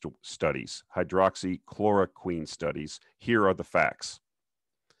hydroxychloroquine studies. Hydroxychloroquine studies. Here are the facts.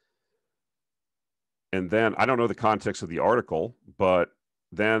 And then, I don't know the context of the article, but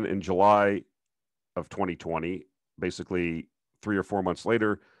then in July of 2020, basically 3 or 4 months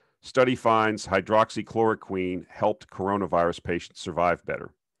later, study finds hydroxychloroquine helped coronavirus patients survive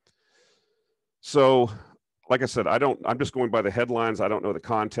better. So, like I said, I'm just going by the headlines. I don't know the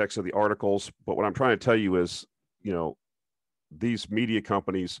context of the articles, but what I'm trying to tell you is, these media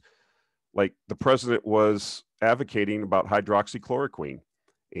companies, like the president was advocating about hydroxychloroquine,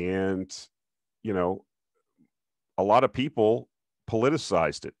 and, a lot of people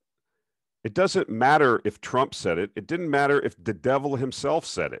politicized it. It doesn't matter if Trump said it. It didn't matter if the devil himself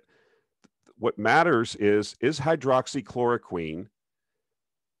said it. What matters is hydroxychloroquine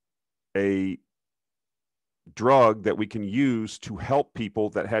a drug that we can use to help people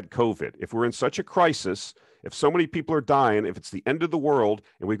that had COVID? If we're in such a crisis, if so many people are dying, if it's the end of the world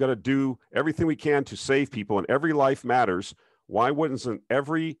and we've got to do everything we can to save people and every life matters, why wouldn't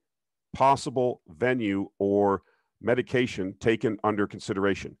every possible venue or medication taken under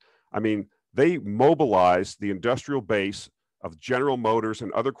consideration? I mean, they mobilized the industrial base of General Motors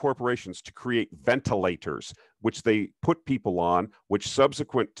and other corporations to create ventilators, which they put people on, which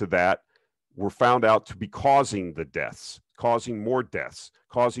subsequent to that were found out to be causing the deaths, causing more deaths,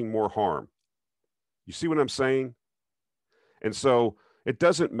 causing more harm. You see what I'm saying? And so it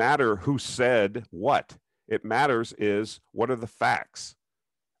doesn't matter who said what. It matters is, what are the facts?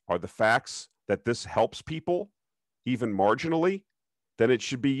 Are the facts that this helps people, even marginally? Then it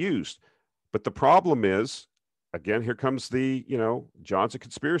should be used. But the problem is, again, here comes the, John's a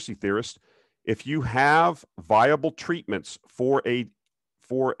conspiracy theorist. If you have viable treatments for a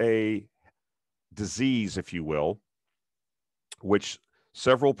disease, if you will, which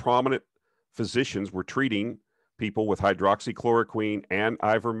several prominent physicians were treating people with hydroxychloroquine and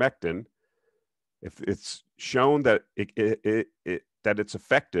ivermectin, if it's shown that that it's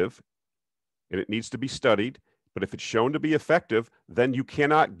effective, and it needs to be studied, but if it's shown to be effective, then you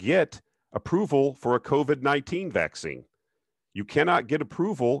cannot get approval for a COVID-19 vaccine. You cannot get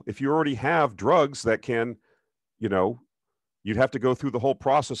approval if you already have drugs that can, you'd have to go through the whole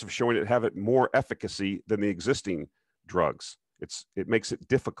process of showing it have it more efficacy than the existing drugs. It makes it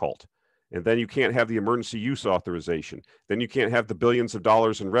difficult. And then you can't have the emergency use authorization. Then you can't have the billions of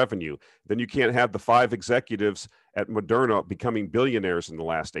dollars in revenue. Then you can't have the 5 executives at Moderna becoming billionaires in the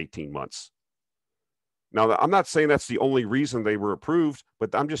last 18 months. Now, I'm not saying that's the only reason they were approved,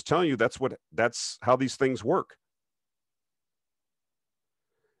 but I'm just telling you that's how these things work.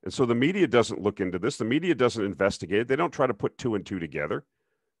 And so the media doesn't look into this. The media doesn't investigate it. They don't try to put 2 and 2 together.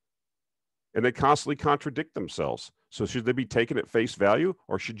 And they constantly contradict themselves. So should they be taken at face value,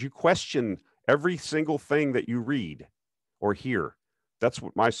 or should you question every single thing that you read? or here? That's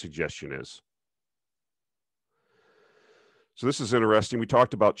what my suggestion is. So this is interesting. We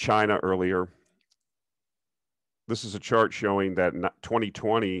talked about China earlier. This is a chart showing that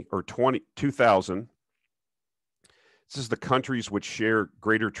 2020 or 2000, this is the countries which share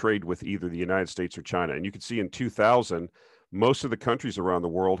greater trade with either the United States or China. And you can see in 2000, most of the countries around the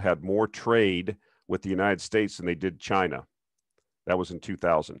world had more trade with the United States than they did China. That was in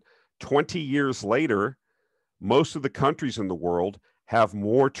 2000. 20 years later, most of the countries in the world have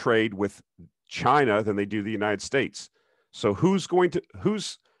more trade with China than they do the United States. So who's going to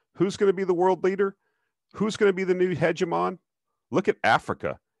be the world leader? Who's going to be the new hegemon? Look at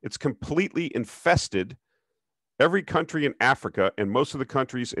Africa. It's completely infested. Every country in Africa and most of the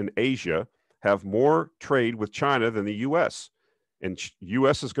countries in Asia have more trade with China than the U.S. And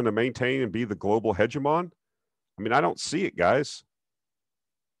U.S. is going to maintain and be the global hegemon? I mean, I don't see it, guys.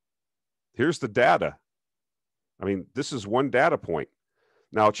 Here's the data. I mean, this is one data point.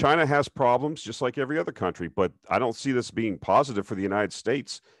 Now, China has problems just like every other country, but I don't see this being positive for the United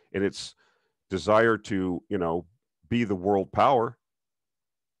States in its desire to, be the world power.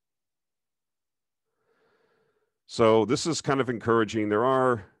 So this is kind of encouraging. There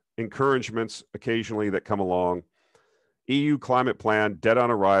are encouragements occasionally that come along. EU climate plan dead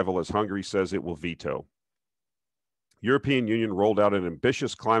on arrival as Hungary says it will veto. European Union rolled out an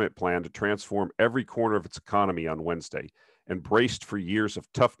ambitious climate plan to transform every corner of its economy on Wednesday and braced for years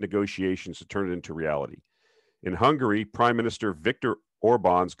of tough negotiations to turn it into reality. In Hungary, Prime Minister Viktor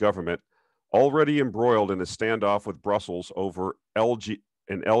Orban's government, already embroiled in a standoff with Brussels over an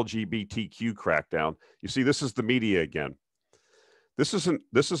LGBTQ crackdown. You see, this is the media again. This is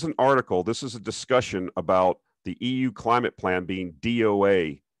an article, this is a discussion about the EU climate plan being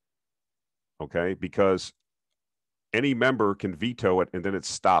DOA, okay, because any member can veto it and then it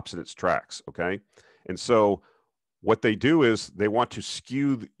stops in its tracks, okay? And so what they do is they want to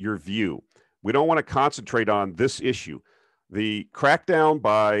skew your view. We don't want to concentrate on this issue. The crackdown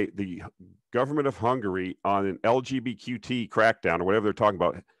by the government of Hungary on an LGBTQ crackdown or whatever they're talking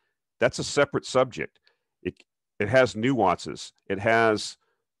about, that's a separate subject. It has nuances. It has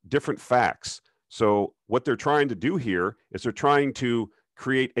different facts. So what they're trying to do here is they're trying to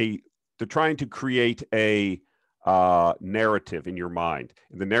create a narrative in your mind.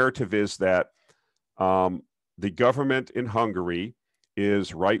 And the narrative is that the government in Hungary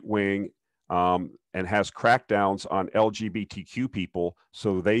is right-wing and has crackdowns on LGBTQ people,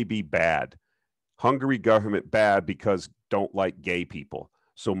 so they be bad. Hungary government bad because don't like gay people,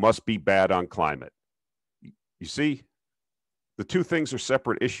 so must be bad on climate. You see, the two things are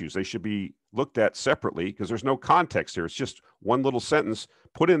separate issues. They should be looked at separately because there's no context here. It's just one little sentence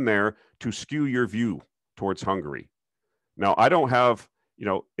put in there to skew your view towards Hungary. Now, I don't have,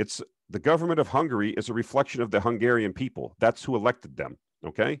 it's the government of Hungary is a reflection of the Hungarian people. That's who elected them,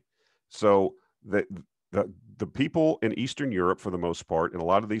 okay? So the people in Eastern Europe, for the most part, in a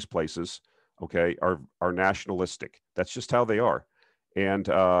lot of these places, okay, are nationalistic. That's just how they are. And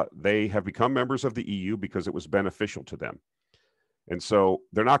they have become members of the EU because it was beneficial to them. And so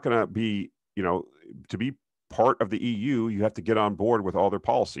they're not going to be, to be part of the EU, you have to get on board with all their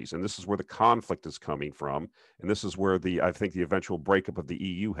policies. And this is where the conflict is coming from. And this is where I think the eventual breakup of the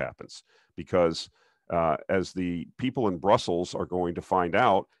EU happens. Because as the people in Brussels are going to find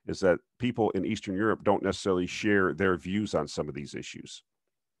out, is that people in Eastern Europe don't necessarily share their views on some of these issues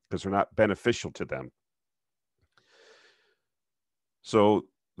because they're not beneficial to them. So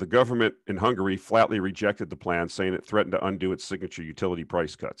the government in Hungary flatly rejected the plan, saying it threatened to undo its signature utility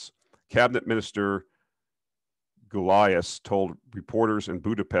price cuts. Cabinet Minister Gulyas told reporters in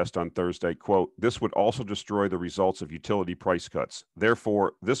Budapest on Thursday, quote, "This would also destroy the results of utility price cuts.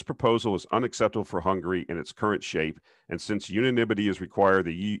 Therefore, this proposal is unacceptable for Hungary in its current shape, and since unanimity is required,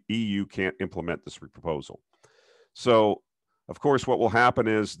 the EU can't implement this proposal." So, of course, what will happen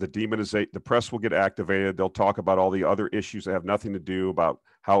is the press will get activated. They'll talk about all the other issues that have nothing to do about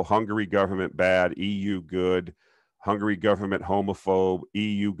how Hungary government bad, EU good, Hungary government homophobe,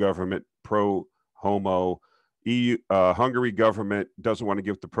 EU government pro-homo, Hungary government doesn't want to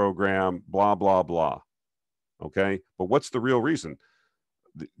give the program, blah, blah, blah. Okay. But what's the real reason?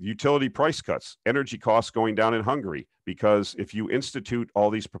 The utility price cuts, energy costs going down in Hungary, because if you institute all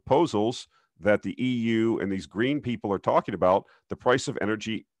these proposals that the EU and these green people are talking about, the price of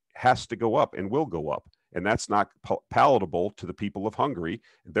energy has to go up and will go up. And that's not palatable to the people of Hungary.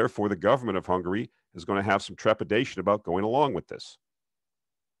 Therefore, the government of Hungary is going to have some trepidation about going along with this.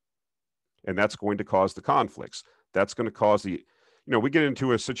 And that's going to cause the conflicts. That's going to cause we get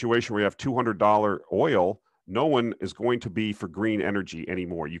into a situation where you have $200 oil. no one is going to be for green energy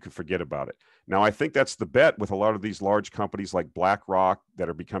anymore. You can forget about it. Now, I think that's the bet with a lot of these large companies like BlackRock that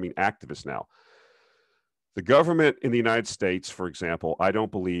are becoming activists now. The government in the United States, for example, I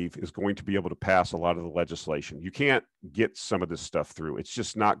don't believe is going to be able to pass a lot of the legislation. You can't get some of this stuff through. It's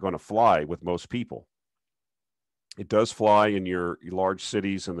just not going to fly with most people. It does fly in your large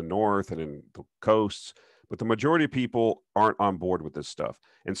cities in the north and in the coasts, but the majority of people aren't on board with this stuff.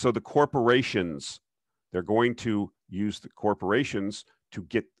 And so the corporations, they're going to use the corporations to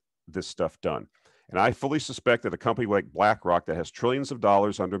get this stuff done. And I fully suspect that a company like BlackRock that has trillions of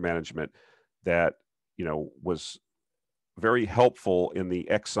dollars under management, that, you know, was very helpful in the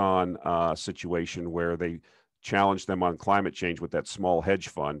Exxon situation where they challenged them on climate change with that small hedge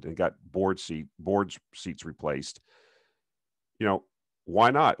fund and got board seats replaced. You know, why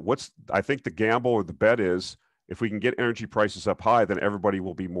not? I think the gamble or the bet is, if we can get energy prices up high, then everybody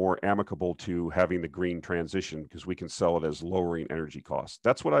will be more amicable to having the green transition because we can sell it as lowering energy costs.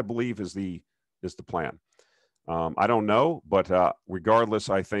 That's what I believe is the plan. I don't know, but regardless,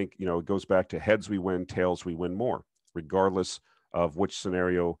 I think, you know, it goes back to heads we win, tails we win more, regardless of which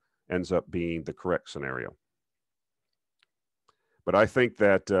scenario ends up being the correct scenario. But I think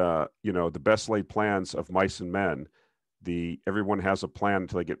that, you know, the best laid plans of mice and men, everyone has a plan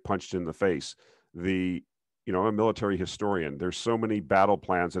until they get punched in the face. You know, I'm a military historian. There's so many battle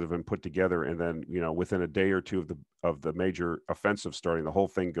plans that have been put together, and then, you know, within a day or two of the major offensive starting, the whole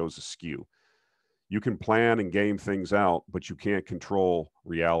thing goes askew. You can plan and game things out, but you can't control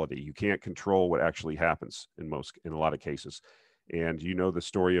reality. You can't control what actually happens in a lot of cases. And you know the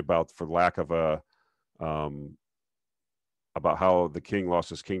story about about how the king lost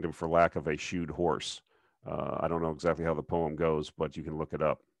his kingdom for lack of a shoed horse. I don't know exactly how the poem goes, but you can look it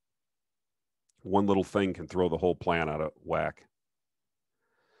up. One little thing can throw the whole plan out of whack.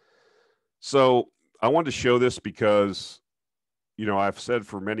 So I wanted to show this because, you know, I've said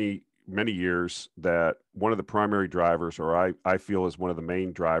for many years that one of the primary drivers, or I feel is one of the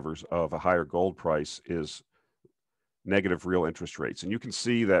main drivers of a higher gold price, is negative real interest rates. And you can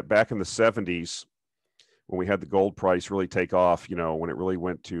see that back in the 70s, when we had the gold price really take off, you know, when it really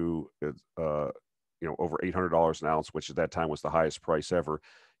went to, you know, over $800 an ounce, which at that time was the highest price ever,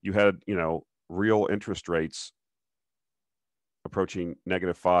 you had, you know, real interest rates approaching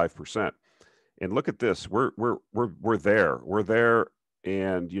 -5%. And look at this, we're there.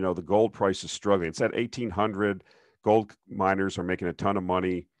 And, you know, the gold price is struggling. It's at 1,800. Gold miners are making a ton of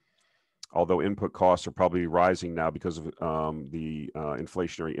money, although input costs are probably rising now because of the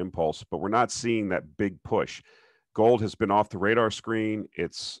inflationary impulse. But we're not seeing that big push. Gold has been off the radar screen.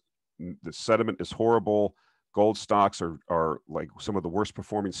 The sentiment is horrible. Gold stocks are like some of the worst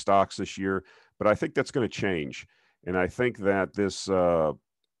performing stocks this year. But I think that's going to change. And I think that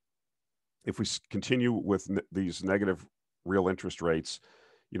if we continue with these negative real interest rates,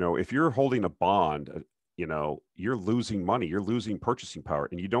 you know, if you're holding a bond, you know, you're losing money, you're losing purchasing power,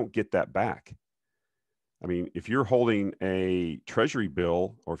 and you don't get that back. I mean, if you're holding a treasury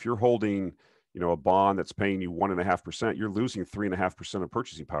bill, or if you're holding, you know, a bond that's paying you 1.5%, you're losing 3.5% of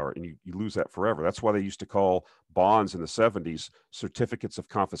purchasing power, and you lose that forever. That's why they used to call bonds in the 70s certificates of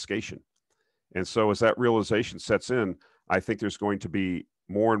confiscation. And so as that realization sets in, I think there's going to be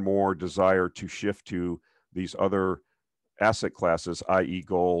more and more desire to shift to these other asset classes, i.e.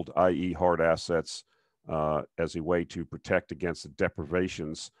 gold, i.e. hard assets, as a way to protect against the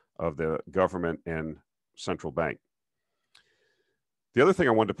deprivations of the government and central bank. The other thing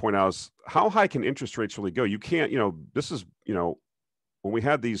I wanted to point out is, how high can interest rates really go? You can't, you know, this is, you know, when we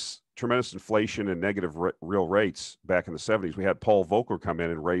had these tremendous inflation and negative real rates back in the 70s, we had Paul Volcker come in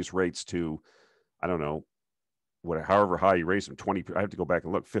and raise rates to, I don't know, however high he raised them, 20, I have to go back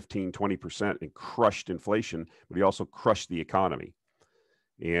and look, 15, 20%, and crushed inflation, but he also crushed the economy.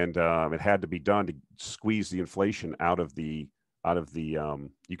 And it had to be done to squeeze the inflation out of the,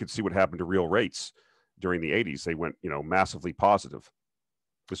 you could see what happened to real rates during the 80s. They went, you know, massively positive.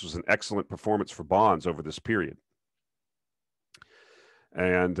 This was an excellent performance for bonds over this period.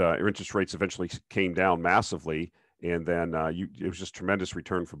 And interest rates eventually came down massively. And then it was just tremendous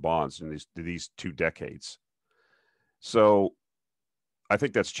return for bonds in these 2 decades. So I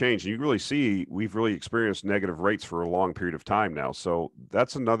think that's changed. And you really see, we've really experienced negative rates for a long period of time now. So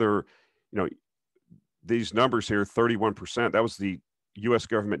that's another, you know, these numbers here, 31%, that was the US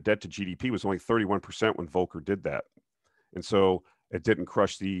government debt to GDP was only 31% when Volcker did that. And so it didn't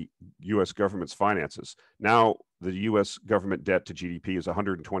crush the US government's finances. Now the US government debt to GDP is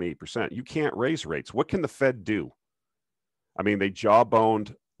 128%. You can't raise rates. What can the Fed do? I mean, they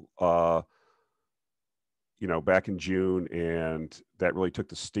jawboned back in June, and that really took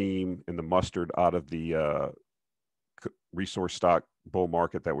the steam and the mustard out of the resource stock bull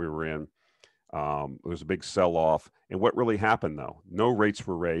market that we were in. It was a big sell-off. And what really happened, though? No rates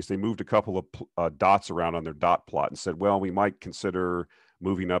were raised. They moved a couple of dots around on their dot plot and said, well, we might consider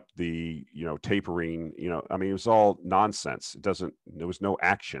moving up the, tapering. I mean, it was all nonsense. There was no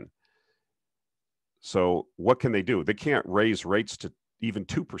action. So what can they do? They can't raise rates to even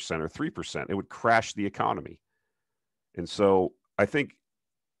 2% or 3%. It would crash the economy. And so I think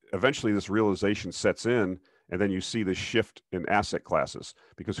eventually this realization sets in, and then you see this shift in asset classes,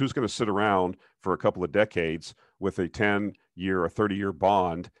 because who's going to sit around for a couple of decades with a 10-year or 30-year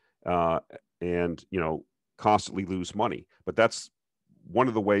bond and constantly lose money? But that's one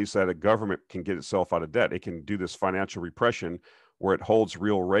of the ways that a government can get itself out of debt. It can do this financial repression where it holds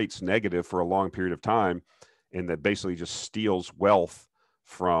real rates negative for a long period of time, and that basically just steals wealth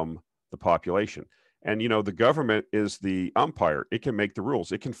from the population. And, the government is the umpire. It can make the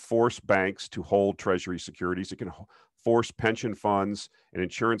rules. It can force banks to hold treasury securities. It can force pension funds and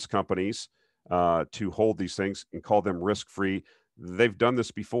insurance companies to hold these things and call them risk-free. They've done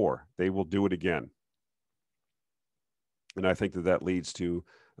this before. They will do it again. And I think that leads to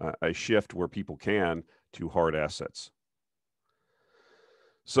a shift where people can to hard assets.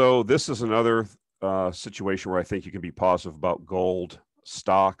 So this is another situation where I think you can be positive about gold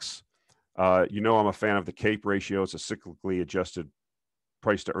stocks. I'm a fan of the CAPE ratio. It's a cyclically adjusted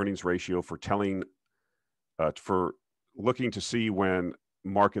price to earnings ratio for looking to see when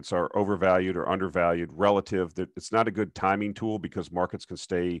markets are overvalued or undervalued relative. That it's not a good timing tool because markets can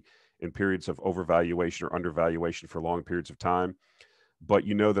stay in periods of overvaluation or undervaluation for long periods of time. But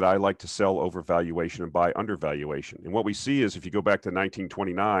that I like to sell overvaluation and buy undervaluation. And what we see is if you go back to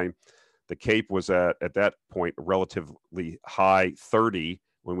 1929, the CAPE was at that point a relatively high 30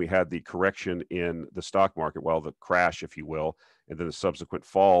 when we had the correction in the stock market, the crash, if you will, and then the subsequent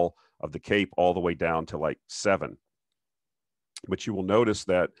fall of the CAPE all the way down to like 7. But you will notice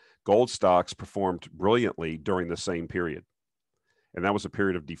that gold stocks performed brilliantly during the same period. And that was a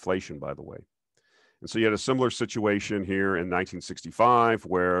period of deflation, by the way. And so you had a similar situation here in 1965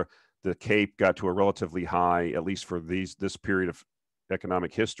 where the CAPE got to a relatively high, at least for this period of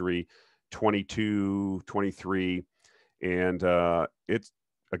economic history, 22, 23. And it's,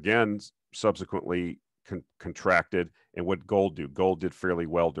 again, subsequently contracted. And what gold do? Gold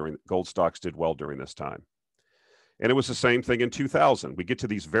stocks did well during this time. And it was the same thing in 2000. We get to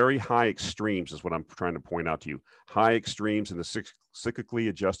these very high extremes is what I'm trying to point out to you. High extremes in the cyclically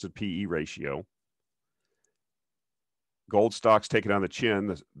adjusted PE ratio. Gold stocks take it on the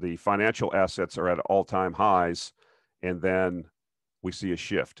chin. The financial assets are at all-time highs. And then we see a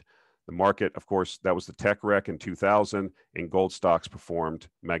shift. The market, of course, that was the tech wreck in 2000, and gold stocks performed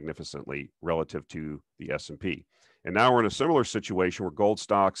magnificently relative to the S&P. And now we're in a similar situation where gold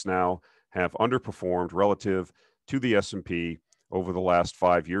stocks now have underperformed relative to the S&P over the last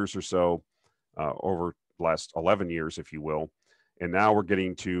 5 years or so, over the last 11 years, if you will. And now we're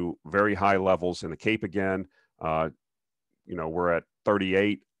getting to very high levels in the CAPE again. We're at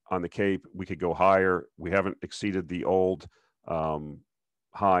 38 on the CAPE. We could go higher. We haven't exceeded the old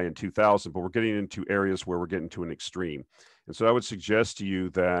high in 2000, but we're getting into areas where we're getting to an extreme. And so I would suggest to you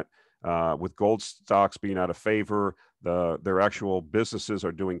that with gold stocks being out of favor, their actual businesses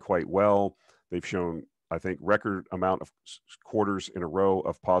are doing quite well. They've shown, I think, record amount of quarters in a row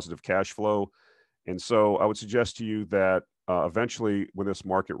of positive cash flow. And so I would suggest to you that eventually when this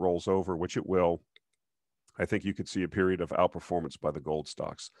market rolls over, which it will, I think you could see a period of outperformance by the gold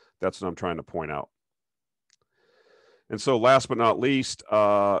stocks. That's what I'm trying to point out. And so last but not least,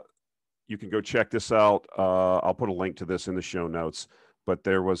 you can go check this out. I'll put a link to this in the show notes, but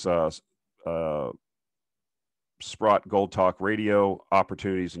there was a Sprott Gold Talk Radio,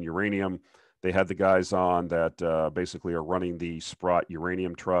 Opportunities in Uranium. They had the guys on that basically are running the Sprott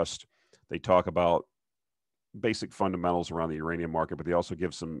Uranium Trust. They talk about basic fundamentals around the uranium market, but they also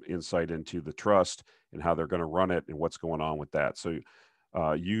give some insight into the trust and how they're going to run it and what's going on with that. So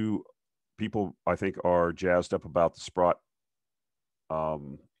you people, I think, are jazzed up about the Sprott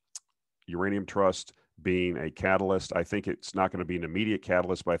Uranium Trust being a catalyst. I think it's not going to be an immediate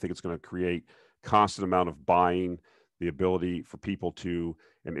catalyst, but I think it's going to create constant amount of buying, the ability for people to,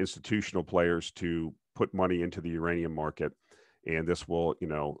 and institutional players to put money into the uranium market. And this will,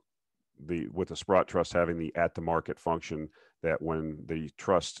 with the Sprott Trust having the at-the-market function, that when the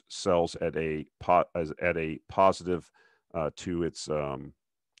trust sells at a positive to its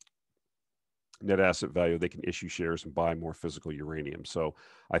net asset value, they can issue shares and buy more physical uranium. So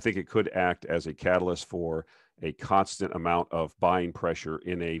I think it could act as a catalyst for a constant amount of buying pressure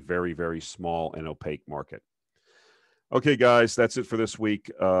in a very, very small and opaque market. Okay, guys, that's it for this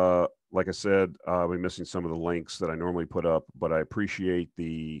week. Like I said, I'll be missing some of the links that I normally put up, but I appreciate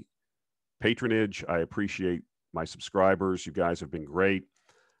the patronage. I appreciate my subscribers. You guys have been great.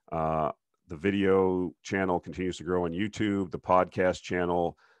 Uh, the video channel continues to grow on YouTube. The podcast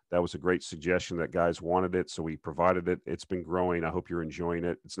channel, that was a great suggestion that guys wanted it, so we provided it. It's been growing. I hope you're enjoying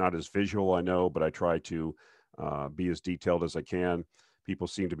it. It's not as visual, I know, but I try to be as detailed as I can. People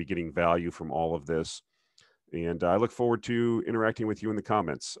seem to be getting value from all of this. And I look forward to interacting with you in the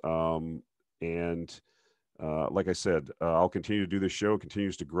comments. And like I said, I'll continue to do this show. It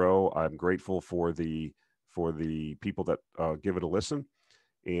continues to grow. I'm grateful for the people that give it a listen,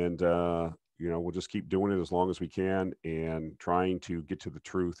 and we'll just keep doing it as long as we can, and trying to get to the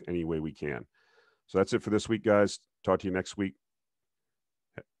truth any way we can. So that's it for this week, guys. Talk to you next week.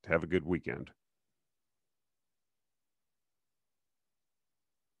 Have a good weekend.